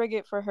helped rig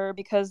it for her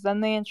because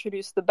then they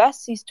introduced the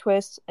besties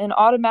twist and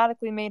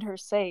automatically made her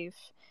safe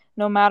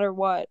no matter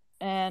what.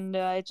 And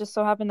it just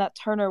so happened that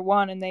Turner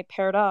won and they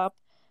paired up,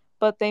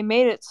 but they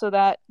made it so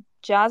that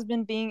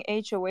Jasmine being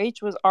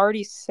HOH was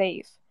already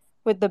safe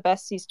with the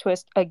besties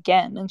twist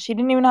again, and she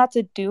didn't even have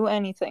to do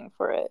anything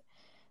for it.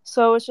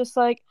 So it's just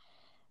like,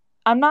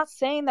 I'm not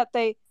saying that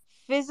they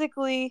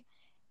physically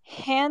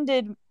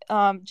handed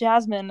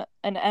Jasmine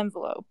an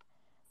envelope,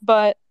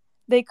 but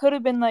they could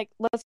have been like,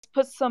 let's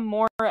put some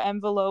more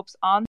envelopes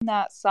on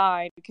that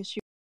side because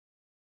she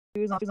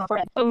was on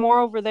front. Put more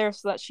over there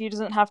so that she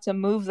doesn't have to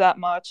move that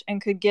much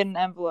and could get an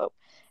envelope.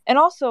 And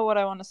also, what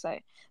I want to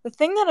say, the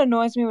thing that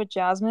annoys me with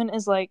Jasmine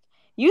is like,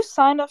 you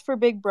signed up for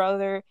Big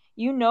Brother,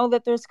 you know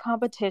that there's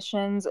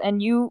competitions,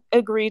 and you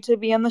agree to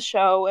be on the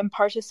show and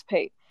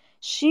participate.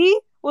 She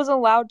was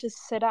allowed to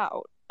sit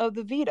out of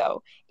the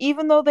veto,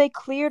 even though they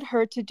cleared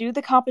her to do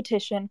the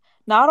competition,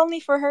 not only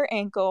for her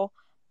ankle,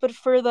 but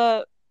for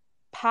the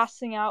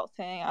passing out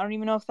thing. I don't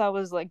even know if that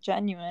was like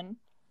genuine.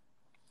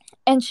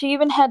 And she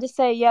even had to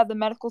say, yeah, the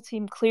medical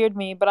team cleared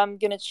me, but I'm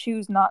going to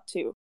choose not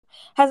to.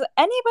 Has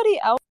anybody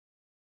else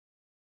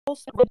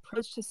been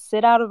privileged to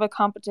sit out of a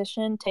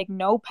competition, take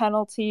no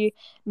penalty,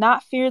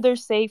 not fear their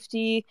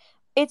safety?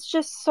 It's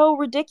just so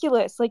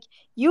ridiculous. Like,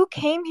 you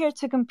came here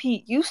to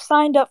compete. You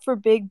signed up for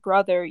Big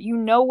Brother. You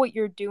know what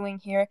you're doing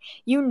here.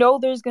 You know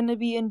there's going to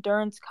be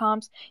endurance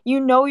comps.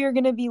 You know you're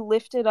going to be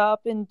lifted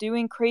up and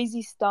doing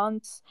crazy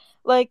stunts.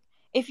 Like,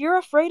 if you're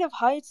afraid of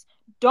heights,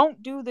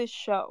 don't do this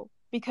show,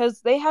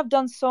 because they have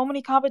done so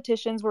many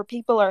competitions where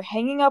people are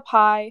hanging up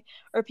high,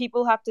 or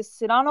people have to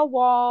sit on a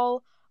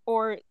wall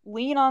or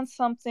lean on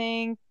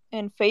something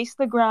and face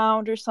the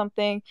ground or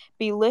something,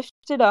 be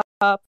lifted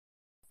up.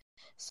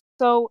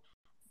 So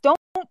don't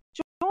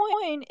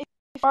join if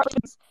you're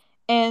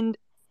and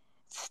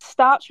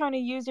stop trying to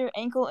use your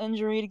ankle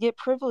injury to get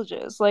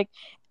privileges. Like,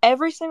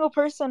 every single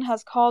person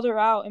has called her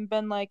out and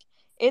been like,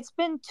 it's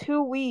been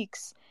 2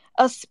 weeks.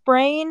 A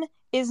sprain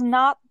is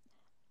not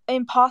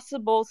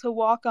impossible to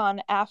walk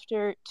on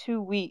after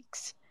 2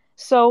 weeks.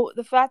 So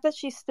the fact that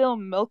she's still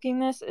milking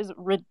this is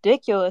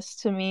ridiculous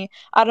to me.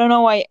 I don't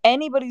know why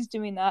anybody's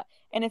doing that.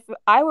 And if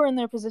I were in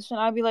their position,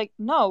 I'd be like,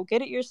 no,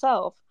 get it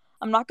yourself.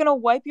 I'm not going to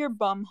wipe your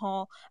bum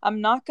hole.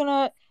 I'm not going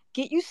to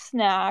get you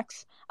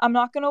snacks. I'm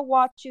not going to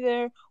watch you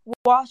there,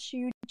 wash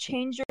you,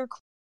 change your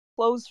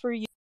clothes for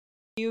you.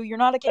 You're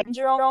not a kid.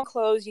 Your own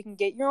clothes. You can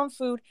get your own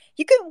food.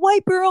 You can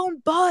wipe your own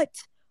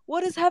butt.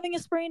 What does having a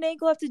sprained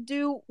ankle have to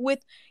do with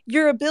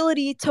your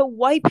ability to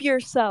wipe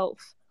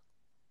yourself?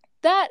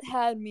 That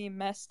had me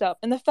messed up.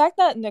 And the fact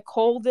that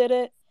Nicole did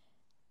it,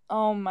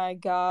 oh my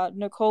god.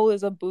 Nicole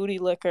is a booty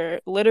licker,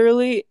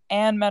 literally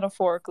and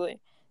metaphorically.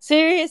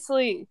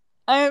 Seriously,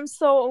 I am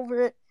so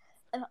over it.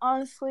 And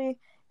honestly,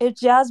 if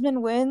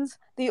Jasmine wins,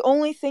 the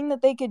only thing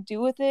that they could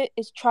do with it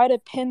is try to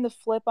pin the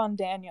flip on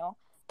Daniel.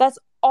 That's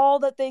all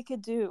that they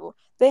could do.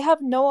 They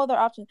have no other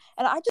option.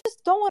 And I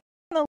just don't want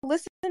to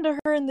listen to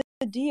her in the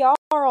DR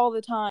all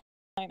the time.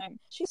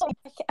 She's like,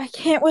 I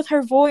can't with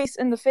her voice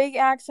and the fake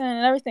accent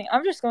and everything.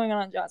 I'm just going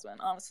on Jasmine,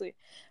 honestly.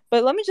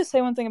 But let me just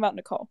say one thing about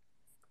Nicole.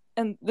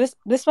 And this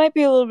might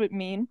be a little bit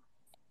mean,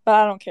 but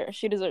I don't care.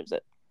 She deserves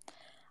it.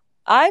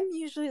 I'm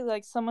usually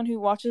like someone who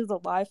watches the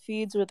live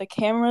feeds where the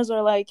cameras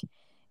are like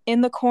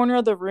in the corner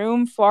of the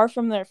room, far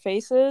from their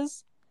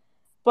faces.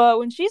 But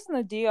when she's in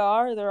the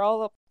DR, they're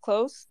all up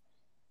close.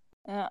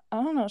 I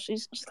don't know.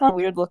 She's kind of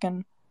weird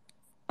looking.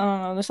 I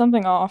don't know. There's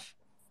something off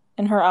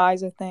in her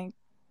eyes, I think.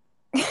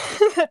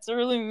 That's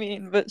really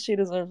mean, but she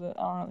deserves it.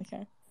 I don't really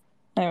care.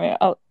 Anyway,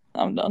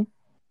 I'm done.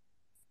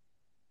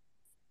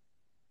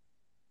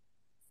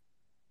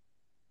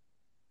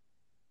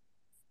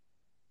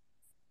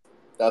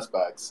 That's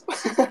facts.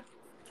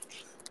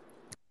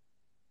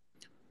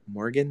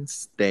 Morgan,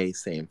 stay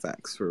saying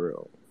facts for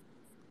real.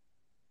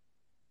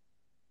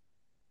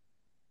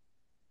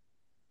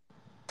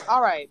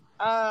 All right.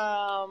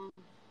 I'm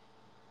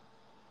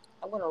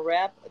gonna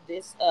wrap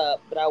this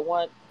up, but I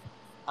want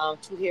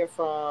to hear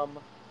from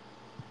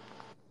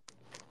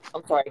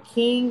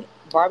King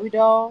Barbie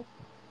Doll.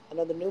 I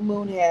know the New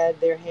Moon had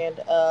their hand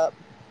up,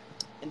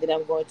 and then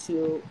I'm going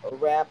to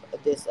wrap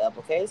this up.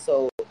 Okay,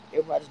 so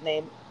everybody's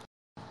name.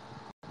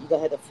 You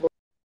gonna have the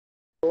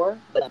floor.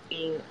 Let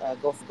King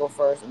go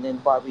first, and then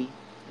Barbie,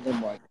 and then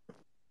Morgan.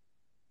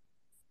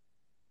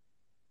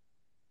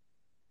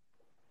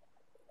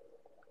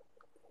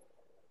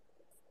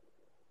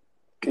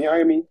 Can y'all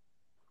hear me?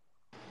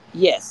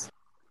 Yes.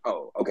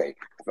 Oh, okay.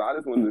 So I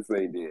just wanted to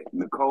say that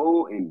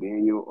Nicole and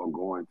Daniel are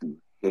going to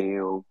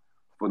hell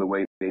for the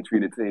way they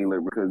treated Taylor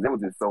because that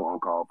was just so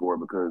uncalled for.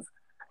 Because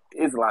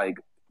it's like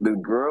the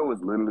girl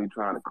was literally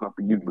trying to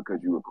comfort you because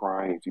you were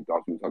crying. She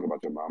thought she was talking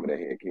about your mama that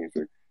had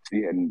cancer.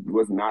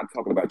 Was not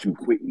talking about you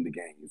quitting the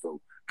game. So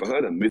for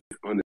her to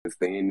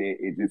misunderstand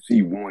that,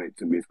 she wanted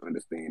to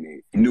misunderstand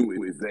it. She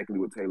knew exactly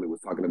what Taylor was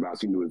talking about.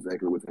 She knew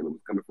exactly where Taylor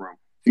was coming from.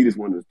 She just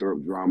wanted to stir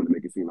up drama to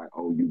make it seem like,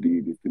 oh, you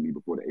did this to me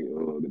before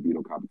the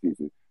veto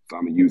competition. So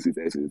I'm gonna use this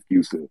as an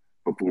excuse to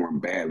perform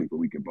badly, but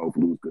we can both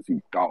lose because she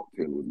thought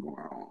Taylor was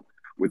going home.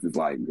 Which is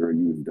like, girl,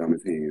 you was dumb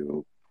as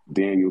hell.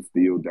 Daniel's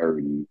still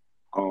dirty.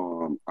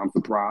 I'm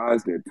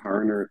surprised that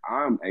Turner.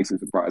 I'm actually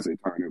surprised that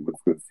Turner was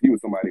because he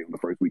was somebody on the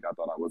first week I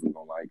thought I wasn't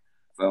gonna like.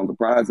 So I'm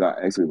surprised I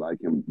actually like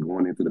him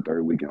going into the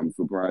third week. I'm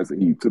surprised that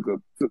he took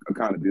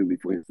accountability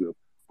for himself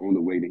on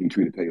the way that he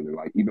treated Taylor.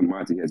 Like even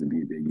Monty hasn't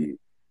did that yet.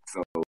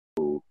 So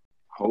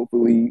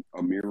hopefully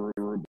a mirror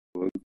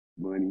Bugs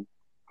Bunny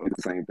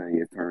the same thing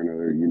as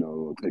Turner.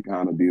 Take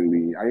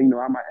accountability. I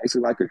might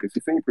actually like her because she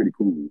seemed pretty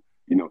cool.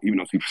 Even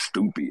though she's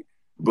stupid.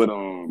 But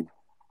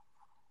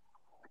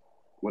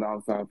what I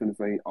was trying to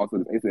say, also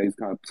the ACA's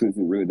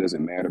competition really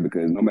doesn't matter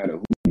because no matter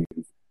who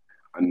is,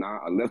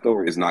 a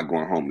leftover is not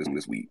going home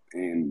this week.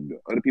 And the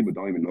other people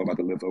don't even know about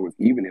the leftovers.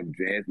 Even if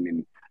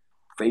Jasmine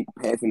fake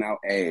passing out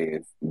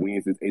ass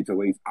wins this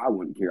HOH, I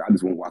wouldn't care. I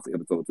just won't watch the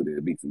episode to the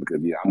eviction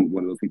because I'm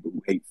one of those people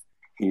who hates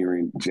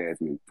hearing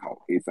Jasmine talk.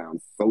 It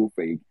sounds so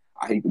fake.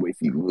 I hate the way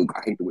she looks.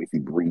 I hate the way she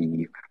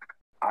breathes.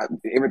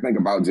 Everything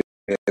about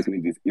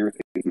Jasmine just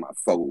irritates my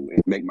soul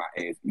and make my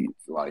ass itch.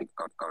 Like,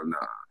 nah.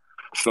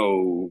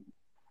 So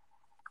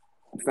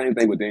same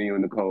thing with Daniel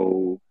and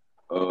Nicole.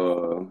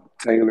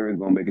 Taylor is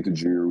gonna make it to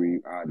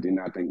jury. I did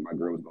not think my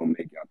girl was gonna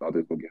make it. I thought they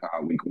was gonna get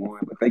high week one.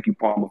 But thank you,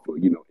 Palmer, for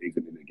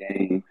exiting the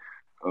game.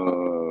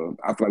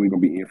 I feel like we're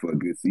gonna be in for a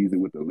good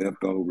season with the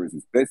leftovers,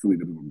 especially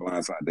the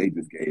blindside they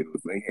just gave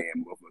us. They had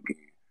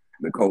motherfucking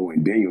Nicole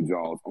and Daniel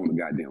jaws on the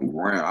goddamn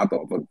ground. I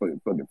thought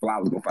fucking fly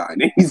was gonna fly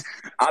in these.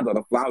 I thought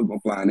a fly was gonna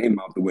fly in their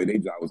mouth the way their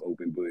jaw was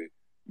open. But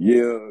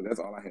yeah, that's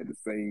all I had to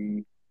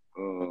say.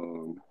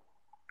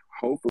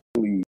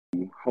 Hopefully,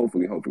 I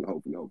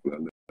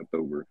left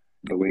over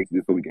the way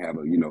just so we can have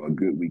a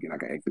good week and I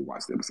can actually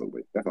watch the episode.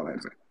 But that's all I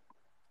have to say.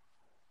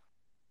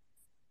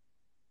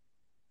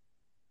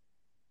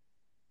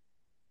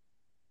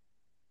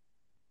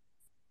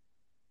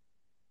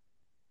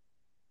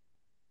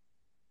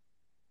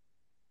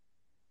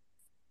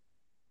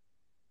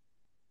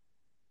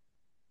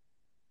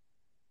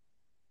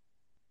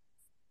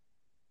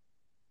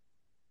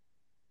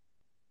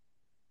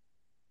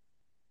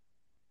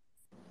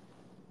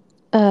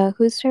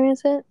 Whose turn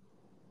is it?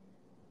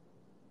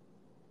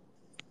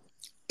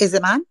 Is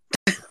it mine?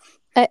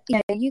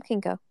 Yeah, you can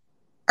go.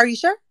 Are you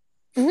sure?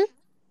 Mhm.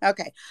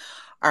 Okay.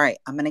 All right.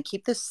 I'm going to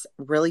keep this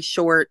really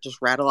short,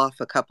 just rattle off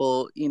a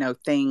couple,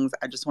 things.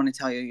 I just want to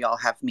tell you, y'all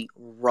have me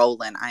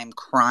rolling. I am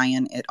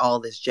crying at all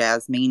this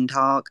Jasmine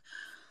talk.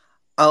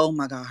 Oh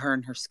my God, her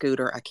and her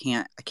scooter. I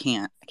can't.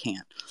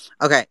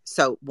 Okay.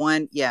 So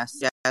one,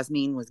 yes,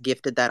 Jasmine was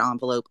gifted that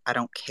envelope. I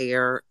don't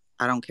care.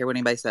 I don't care what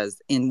anybody says.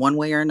 In one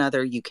way or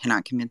another, you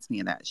cannot convince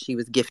me of that. She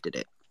was gifted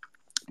it.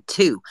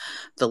 Two,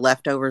 the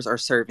leftovers are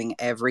serving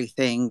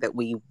everything that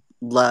we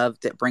love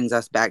that brings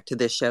us back to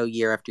this show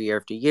year after year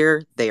after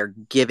year. They are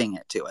giving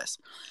it to us.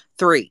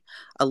 Three,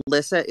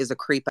 Alyssa is a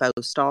creepo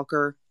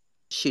stalker.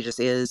 She just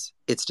is.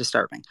 It's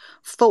disturbing.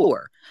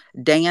 Four,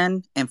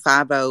 Dan and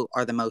 5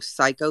 are the most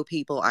psycho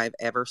people I've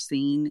ever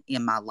seen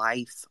in my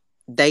life.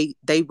 They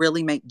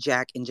really make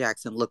Jack and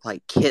Jackson look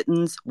like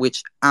kittens,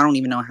 which I don't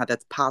even know how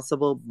that's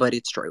possible, but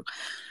it's true.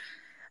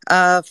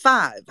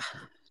 Five,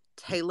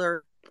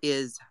 Taylor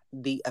is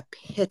the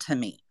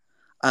epitome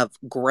of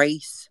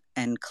grace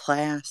and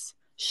class.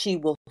 She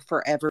will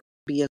forever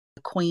be a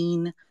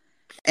queen.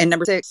 And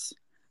number six,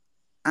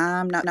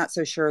 I'm not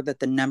so sure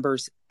that the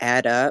numbers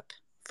add up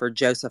for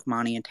Joseph,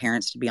 Monty, and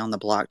Terrence to be on the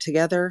block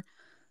together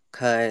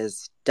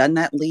because Doesn't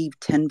that leave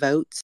 10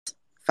 votes?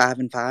 5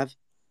 and 5?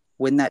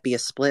 Wouldn't that be a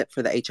split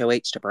for the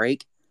HOH to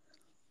break?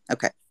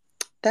 Okay,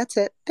 that's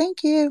it.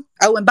 Thank you.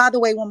 Oh, and by the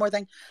way, one more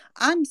thing.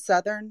 I'm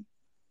Southern.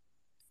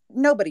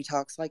 Nobody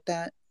talks like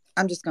that.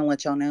 I'm just going to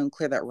let y'all know and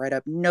clear that right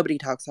up. Nobody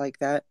talks like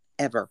that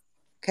ever.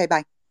 Okay,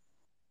 bye.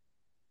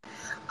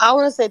 I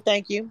want to say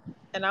thank you,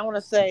 and I want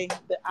to say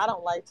that I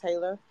don't like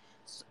Taylor.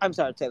 I'm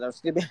sorry, Taylor.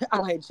 Excuse me. I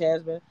like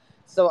Jasmine,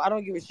 so I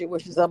don't give a shit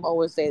what she's. I'm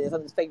always saying this.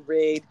 Something's fake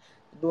rigged,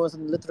 doing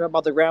something lifting her up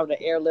off the ground,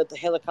 the airlift, the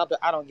helicopter.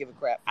 I don't give a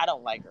crap. I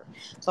don't like her,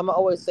 so I'm gonna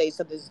always say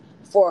something's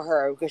for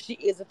her because she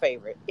is a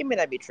favorite. It may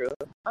not be true.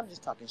 I'm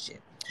just talking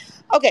shit.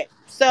 Okay,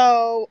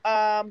 so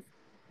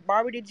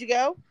Barbie, did you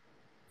go?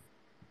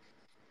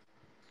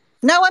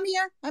 No, I'm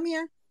here. I'm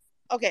here.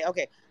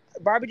 Okay.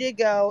 Barbie did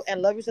go,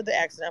 and love you to the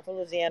accent. I'm from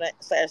Louisiana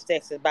 /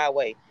 Texas, by the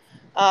way.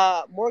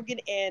 Morgan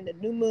and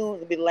New Moon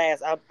will be the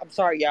last. I'm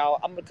sorry, y'all.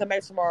 I'm gonna come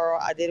back tomorrow.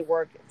 I did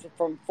work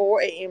from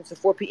 4 a.m. to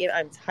 4 p.m.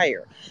 I'm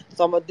tired,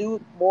 so I'm gonna do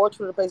more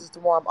Twitter places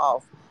tomorrow. I'm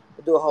off.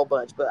 We'll do a whole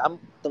bunch, but I'm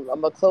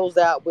gonna close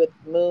out with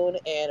Moon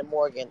and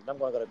Morgan. I'm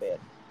gonna go to bed.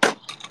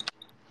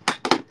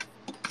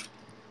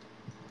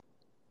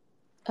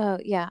 Oh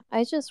yeah,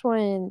 I just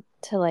wanted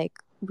to like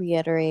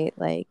reiterate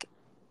like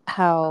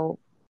how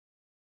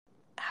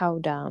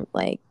dumb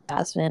like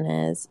Jasmine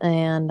is,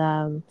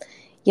 and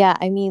yeah,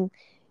 I mean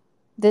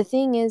the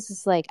thing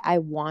is like I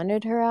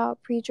wanted her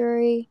out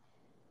pre-jury,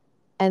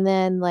 and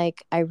then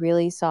like I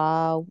really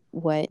saw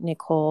what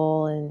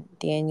Nicole and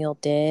Daniel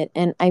did,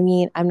 and I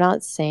mean I'm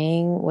not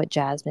saying what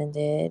Jasmine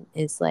did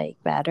is like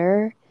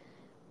better,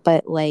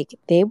 but like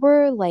they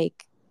were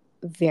like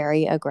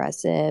very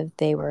aggressive.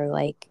 They were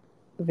like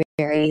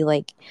very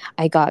like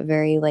I got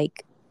very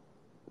like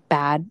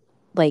bad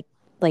like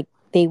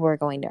they were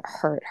going to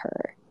hurt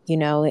her, you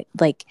know,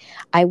 like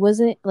I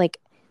wasn't like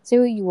say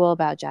what you will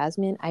about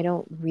Jasmine, I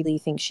don't really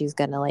think she's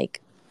gonna like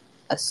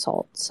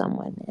assault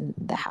someone in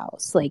the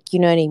house, like, you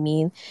know what I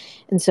mean?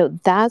 And so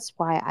that's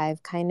why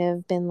I've kind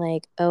of been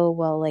like, oh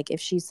well, like if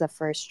she's the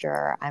first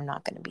juror I'm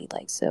not gonna be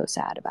like so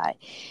sad about it.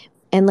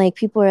 And like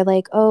people are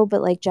like, oh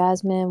but like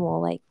Jasmine will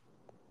like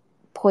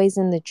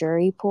poison the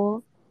jury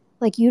pool.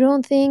 Like you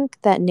don't think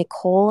that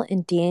Nicole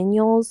and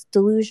Daniel's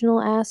delusional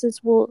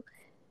asses will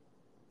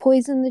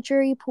poison the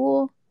jury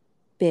pool?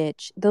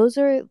 Bitch, those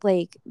are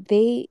like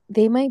they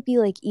might be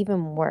like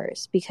even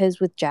worse, because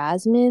with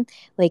Jasmine,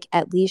 like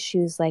at least she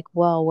was like,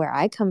 well, where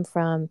I come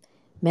from,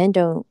 men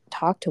don't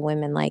talk to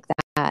women like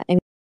that. I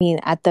mean,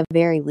 at the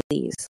very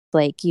least,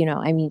 like, you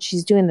know, I mean,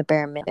 she's doing the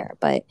bare minimum there,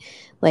 but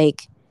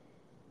like,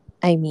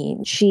 I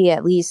mean, she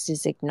at least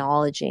is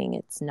acknowledging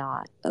it's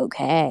not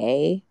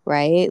okay,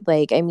 right?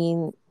 Like, I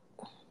mean,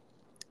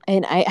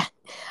 and I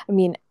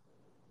mean,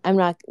 I'm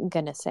not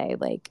gonna say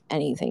like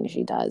anything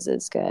she does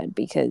is good,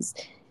 because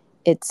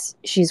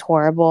she's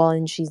horrible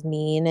and she's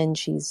mean and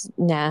she's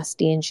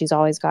nasty and she's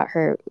always got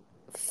her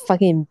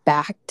fucking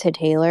back to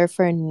Taylor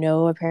for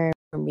no apparent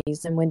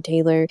reason, when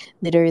Taylor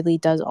literally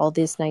does all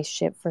this nice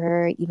shit for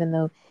her, even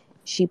though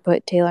she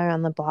put Taylor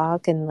on the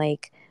block. And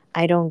like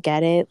I don't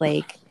get it,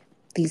 like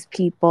these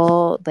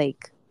people,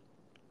 like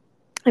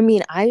I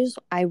mean,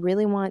 I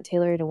really want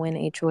Taylor to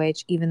win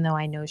HOH, even though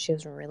I know she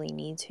doesn't really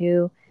need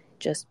to,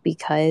 just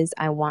because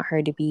I want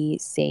her to be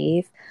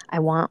safe. I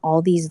want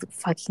all these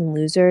fucking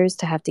losers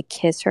to have to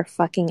kiss her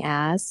fucking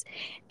ass,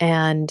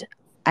 and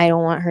I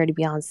don't want her to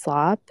be on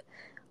slop.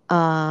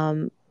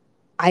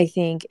 I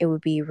think it would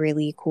be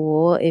really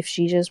cool if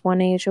she just won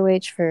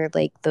HOH for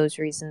like those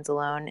reasons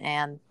alone.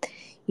 And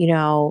you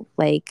know,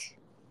 like,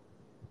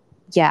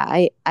 yeah,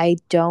 I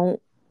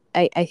don't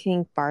I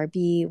think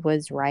Barbie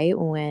was right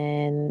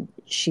when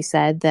she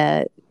said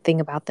the thing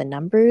about the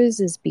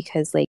numbers is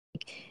because like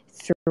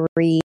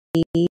 3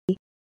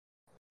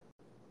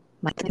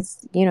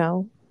 minus, you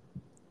know,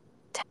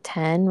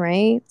 10,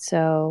 right?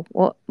 So,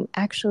 well,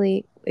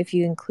 actually, if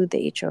you include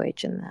the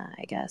HOH in that,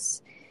 I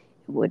guess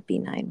it would be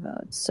 9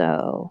 votes.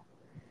 So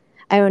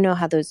I don't know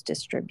how those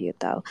distribute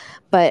though,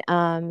 but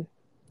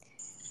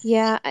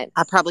yeah,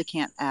 I probably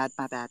can't add.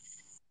 My bad.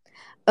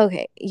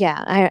 okay,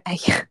 yeah,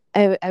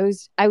 I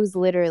was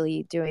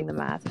literally doing the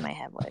math in my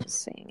head while I was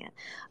saying it,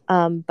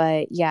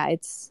 but yeah,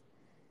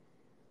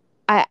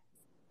 I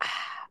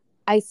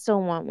I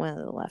still want one of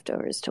the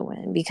leftovers to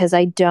win, because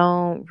I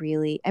don't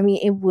really. I mean,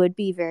 it would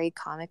be very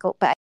comical,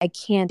 but I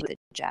can't do the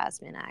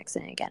Jasmine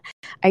accent again.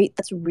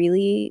 That's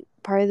really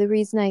part of the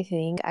reason I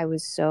think I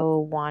was so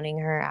wanting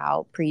her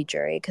out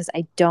pre-jury, because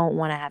I don't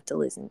want to have to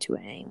listen to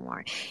it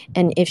anymore.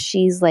 And if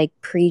she's like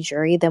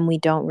pre-jury, then we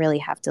don't really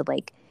have to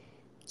like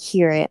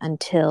hear it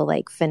until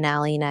like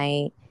finale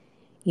night,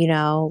 you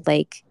know,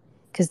 like,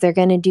 because they're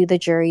gonna do the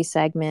jury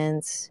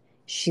segments.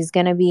 She's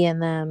gonna be in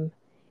them.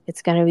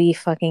 It's gonna be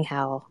fucking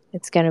hell.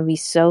 It's gonna be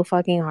so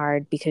fucking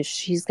hard, because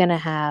she's gonna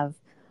have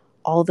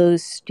all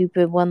those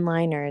stupid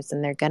one-liners,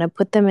 and they're gonna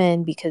put them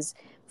in because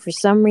for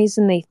some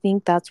reason they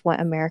think that's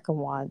what America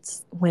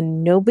wants,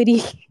 when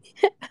nobody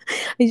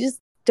I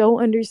just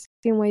don't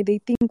understand why they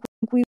think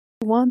we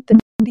want them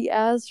to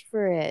ask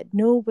for it.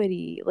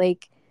 Nobody,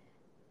 like,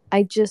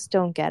 I just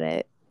don't get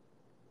it.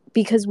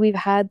 because we've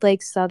had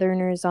like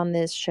Southerners on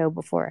this show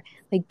before.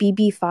 Like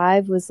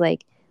BB5 was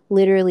like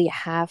literally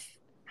half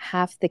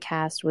the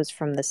cast was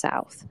from the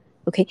South.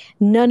 Okay,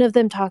 none of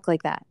them talk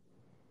like that.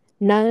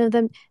 None of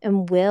them.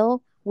 And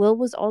Will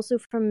was also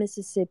from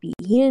Mississippi.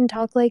 He didn't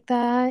talk like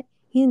that.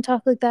 He didn't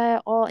talk like that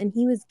at all, and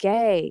he was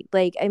gay.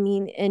 Like, I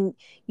mean, and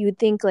you would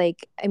think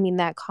like, I mean,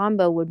 that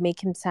combo would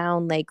make him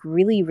sound like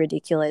really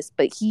ridiculous,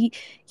 but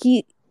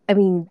I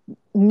mean,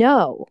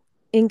 no,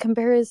 in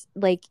comparison,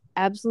 like,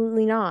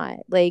 absolutely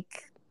not.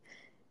 Like,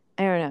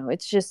 I don't know.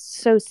 It's just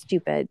so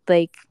stupid.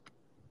 Like,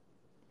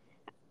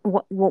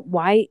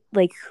 why?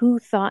 Like, who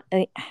thought?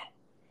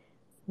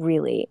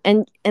 Really?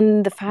 And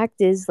the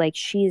fact is, like,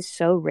 she is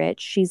so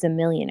rich. She's a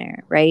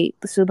millionaire, right?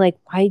 So, like,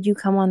 why did you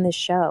come on this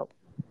show?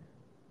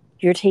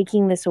 You're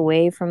taking this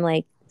away from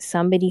like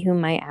somebody who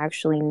might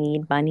actually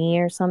need money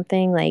or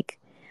something. Like,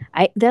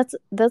 that's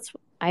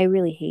I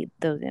really hate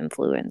those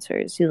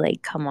influencers who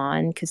like come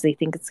on because they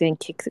think it's going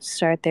to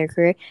kickstart their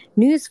career.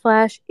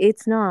 Newsflash,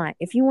 it's not.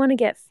 If you want to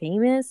get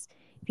famous,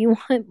 if you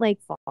want like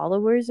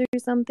followers or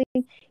something,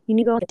 you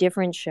need to go on a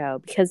different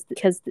show because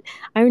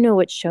I don't know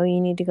what show you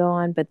need to go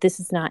on, but this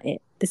is not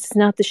it. This is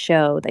not the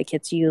show that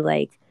gets you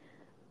like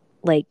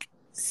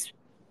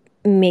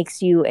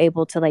makes you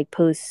able to like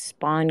post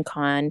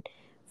SpawnCon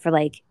for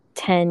like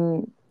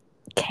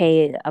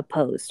 10K a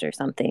post or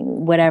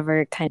something,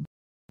 whatever kind of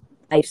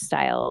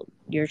lifestyle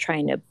you're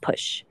trying to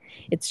push.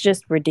 It's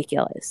just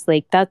ridiculous.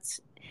 Like, that's,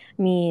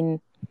 I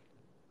mean,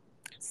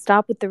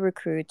 stop with the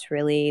recruits,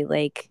 really.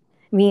 Like,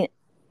 I mean,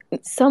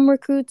 some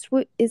recruits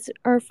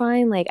are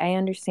fine. Like, I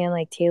understand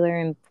like Taylor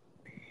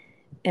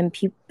and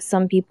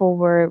some people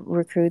were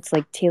recruits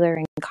like Taylor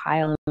and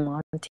Kyle and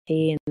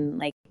Monte and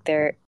like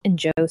they're and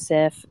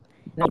Joseph.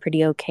 They're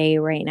pretty okay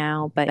right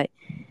now, but I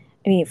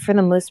mean, for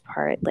the most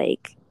part,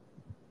 like,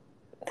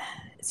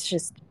 it's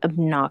just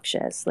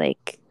obnoxious.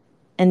 Like,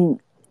 and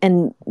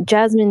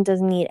Jasmine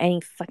doesn't need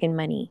any fucking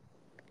money.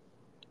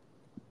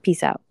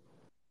 Peace out.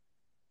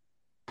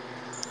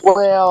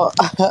 Well,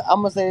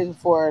 I'm gonna say this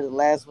before the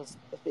last one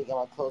speak. I'm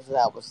gonna close it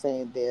out with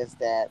saying this,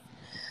 that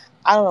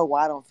I don't know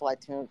why I don't feel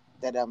like Taylor's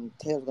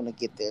gonna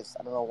get this.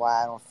 I don't know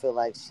why I don't feel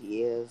like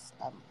she is.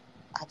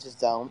 I just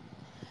don't.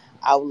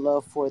 I would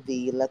love for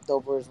the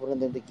leftovers, one of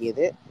them, to get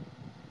it.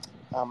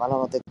 I don't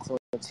know if they're including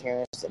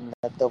Terrence and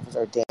leftovers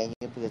or Daniel,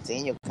 because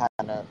Daniel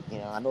kind of,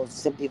 I know it's a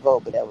sympathy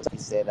vote, but that was he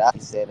said.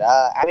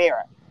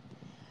 Amira.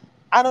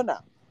 I don't know.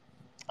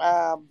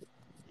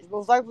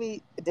 Most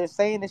likely they're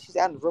saying that she's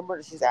out in the rumor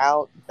that she's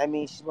out. I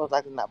mean, she's most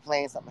likely not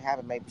playing. Something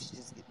happened. Maybe she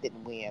just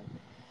didn't win,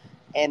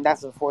 and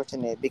that's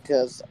unfortunate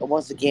because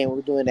once again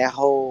we're doing that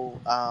whole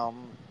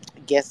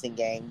guessing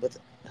game with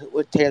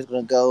where Tara's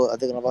going to go. Are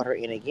they going to vote her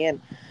in again?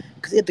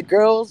 Because if the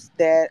girls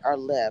that are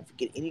left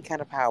get any kind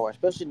of power,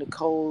 especially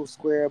Nicole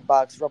square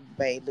box rubber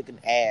band looking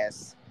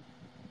ass,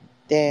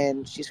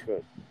 then she's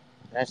screwed.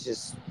 That's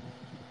just,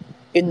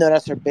 even though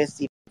that's her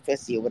bestie,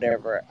 bestie or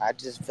whatever. I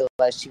just feel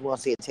like she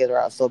wants to get Taylor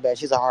out so bad.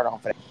 She's a hard on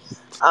for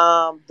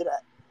that.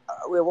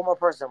 We have one more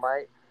person,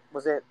 right?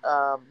 Was it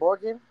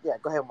Morgan? Yeah,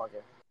 go ahead, Morgan.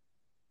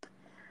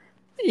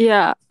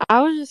 Yeah,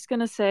 I was just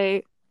gonna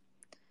say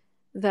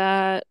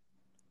that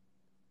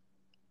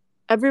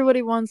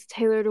everybody wants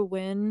Taylor to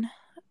win.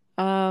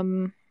 I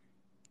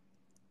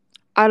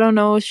don't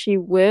know if she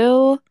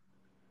will.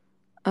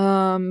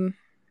 The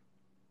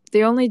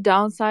only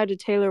downside to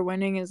Taylor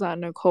winning is that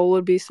Nicole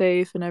would be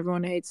safe and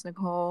everyone hates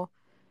Nicole.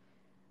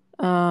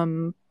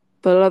 But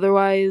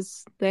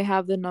otherwise they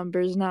have the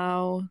numbers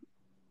now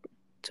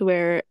to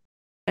where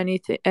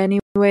any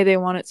way they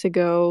want it to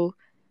go,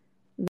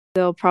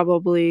 they'll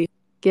probably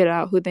get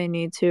out who they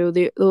need to.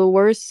 The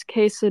worst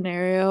case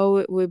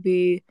scenario would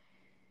be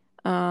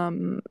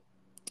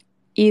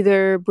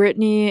either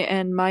Brittany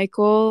and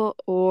Michael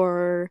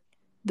or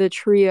the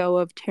trio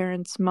of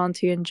Terrence,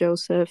 Monty, and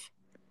Joseph.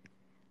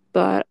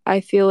 But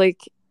I feel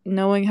like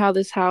knowing how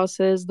this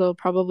house is, they'll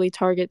probably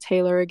target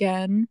Taylor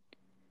again.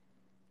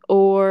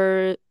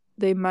 Or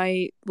they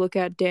might look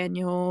at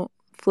Daniel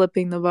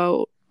flipping the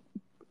vote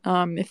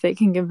if they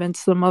can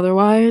convince them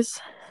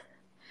otherwise.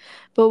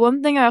 But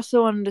one thing I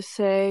also wanted to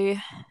say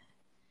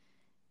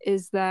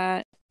is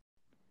that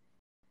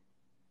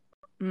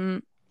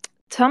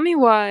tell me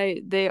why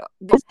they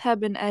have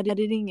been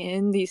editing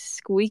in these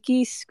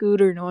squeaky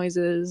scooter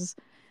noises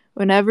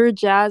whenever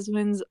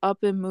Jasmine's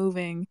up and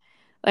moving.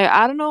 Like,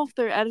 I don't know if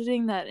they're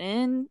editing that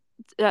in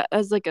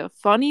as like a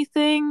funny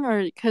thing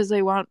or because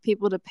they want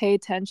people to pay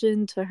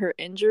attention to her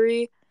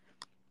injury,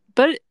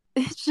 but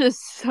it's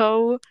just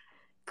so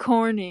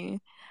corny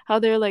how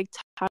they're like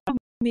time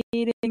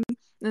meeting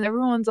and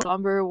everyone's on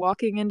lumber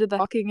walking into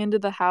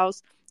the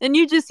house and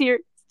you just hear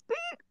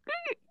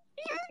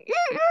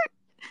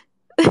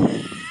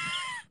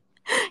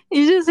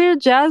you just hear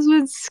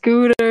Jasmine's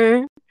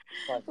scooter.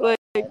 Like,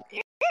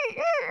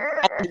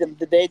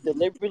 They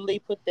deliberately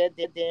put that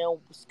damn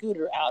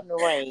scooter out in the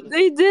rain.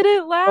 They did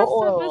it last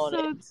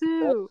episode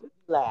too.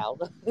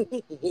 Loud.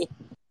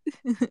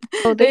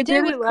 Oh, they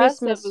did it with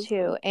Christmas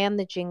too, and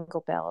the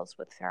Jingle Bells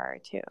with her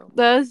too.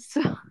 That's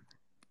oh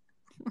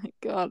my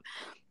god.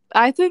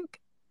 I think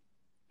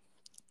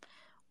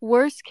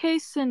worst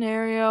case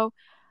scenario,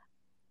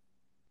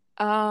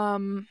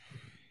 for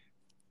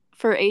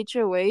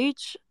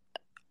HOH,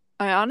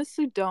 I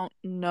honestly don't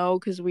know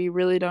because we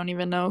really don't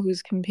even know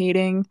who's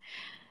competing.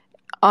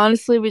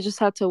 Honestly, we just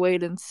have to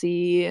wait and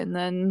see and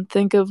then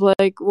think of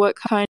like what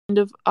kind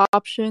of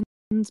options.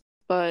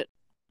 But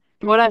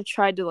what I've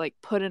tried to like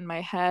put in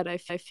my head, I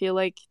feel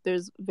like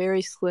there's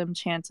very slim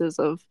chances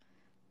of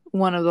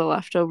one of the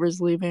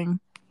leftovers leaving.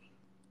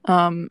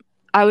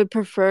 I would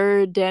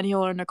prefer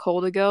Daniel or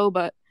Nicole to go,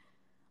 but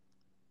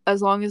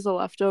as long as the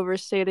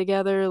leftovers stay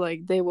together,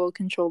 like they will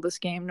control this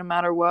game no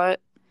matter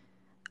what.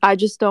 I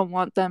just don't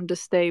want them to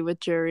stay with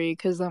jury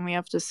because then we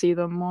have to see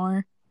them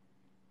more.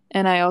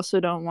 And I also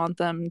don't want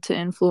them to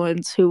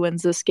influence who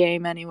wins this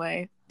game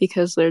anyway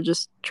because they're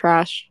just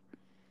trash.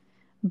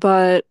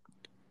 But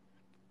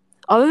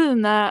other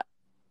than that,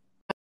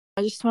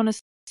 I just want to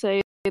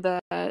say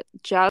that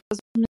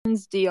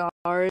Jasmine's DRs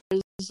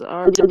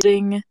are the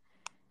leading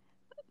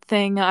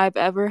thing I've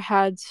ever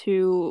had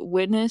to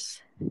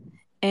witness.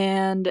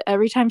 And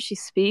every time she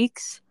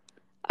speaks,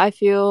 I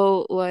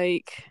feel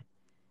like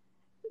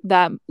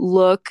that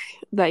look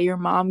that your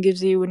mom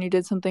gives you when you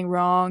did something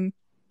wrong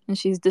and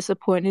she's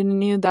disappointed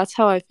in you. That's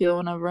how I feel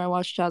whenever I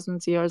watch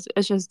Jasmine's DRs.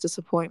 It's just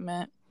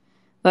disappointment.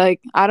 Like,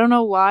 I don't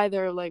know why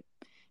they're like,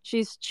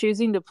 she's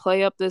choosing to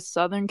play up this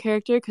Southern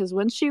character because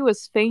when she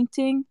was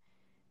fainting,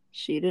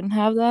 she didn't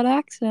have that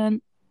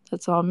accent.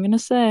 That's all I'm gonna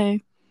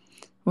say.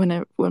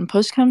 When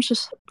push comes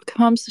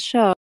to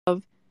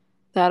shove,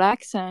 that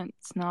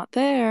accent's not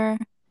there,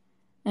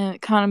 and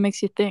it kind of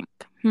makes you think,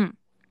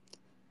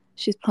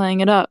 she's playing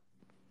it up.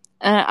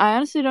 And I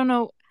honestly don't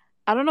know.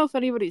 I don't know if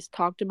anybody's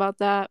talked about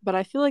that, but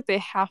I feel like they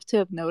have to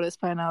have noticed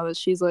by now that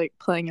she's like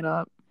playing it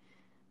up.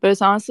 But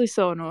it's honestly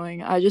so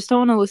annoying. I just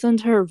don't want to listen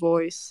to her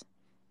voice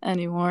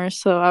anymore.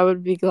 So I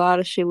would be glad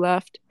if she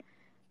left.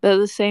 But at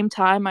the same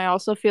time, I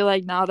also feel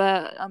like now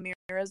that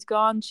Amira's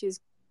gone,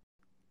 she's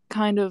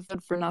kind of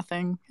good for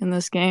nothing in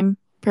this game,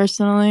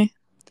 personally.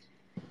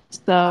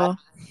 So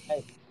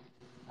I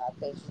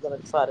think she's gonna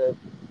try to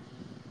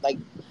like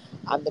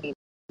I'm the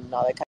and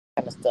all that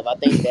kind of stuff. I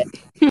think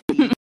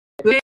that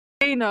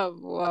queen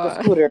of the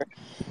what? scooter,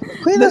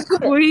 The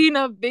queen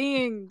of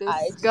being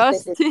I just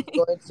think that disgusting.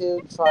 she's going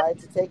to try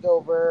to take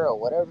over or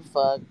whatever the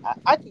fuck.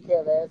 I could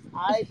care less.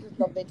 I just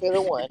don't think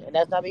Taylor won, and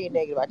that's not being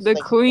negative. I just The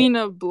think queen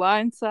of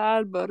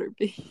blindside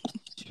butterbean.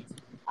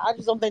 I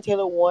just don't think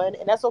Taylor won,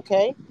 and that's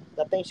okay.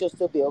 I think she'll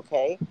still be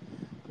okay,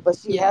 but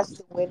she Yeah. has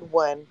to win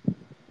one.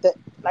 That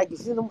like you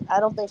see, I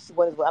don't think she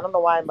wins. I don't know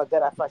why in my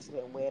gut I thought she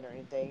didn't win or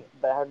anything.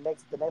 But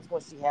the next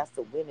one she has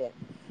to win it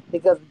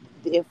because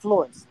the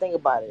influence. Think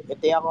about it.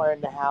 If they all are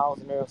in the house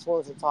and they're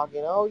influencing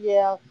talking, oh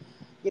yeah,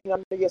 you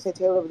know, you say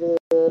Taylor,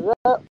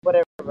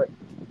 whatever.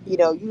 You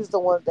know, use the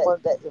one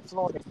that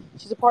influenced.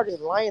 She's a part of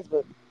the alliance,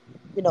 but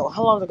you know,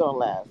 how long is it gonna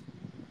last?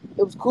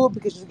 It was cool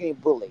because she was getting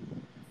bullied.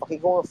 Okay,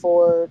 going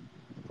forward,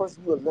 the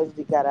person you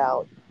allegedly got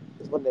out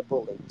is when they're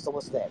bullied. So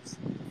what's next?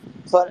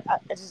 So I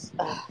just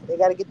they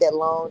got to get that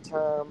long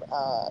term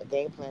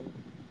game plan.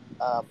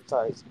 Uh,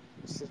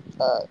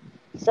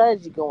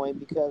 strategy going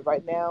because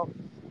right now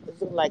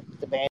it's looking like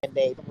the band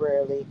aid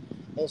temporarily,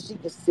 and she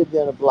could still be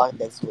on the block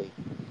next week.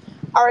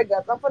 All right,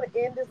 guys, I'm gonna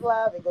end this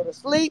live and go to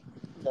sleep.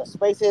 The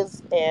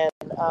spaces, and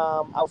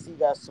I'll see you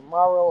guys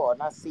tomorrow, or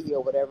not see you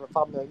or whatever.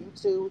 Follow me on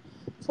YouTube,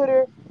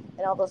 Twitter,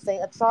 and all those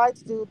things. I tried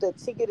to do the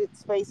ticketed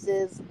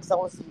spaces because I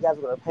want to see if you guys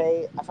are gonna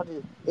pay. I tried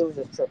to, it was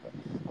just tripping.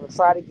 I'm gonna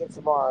try it again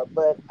tomorrow,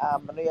 but I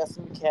know you have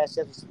some cash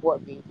that to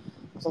support me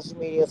on social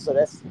media, so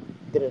that's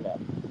good enough.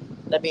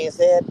 That being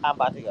said, I'm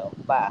about to go.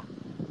 Bye.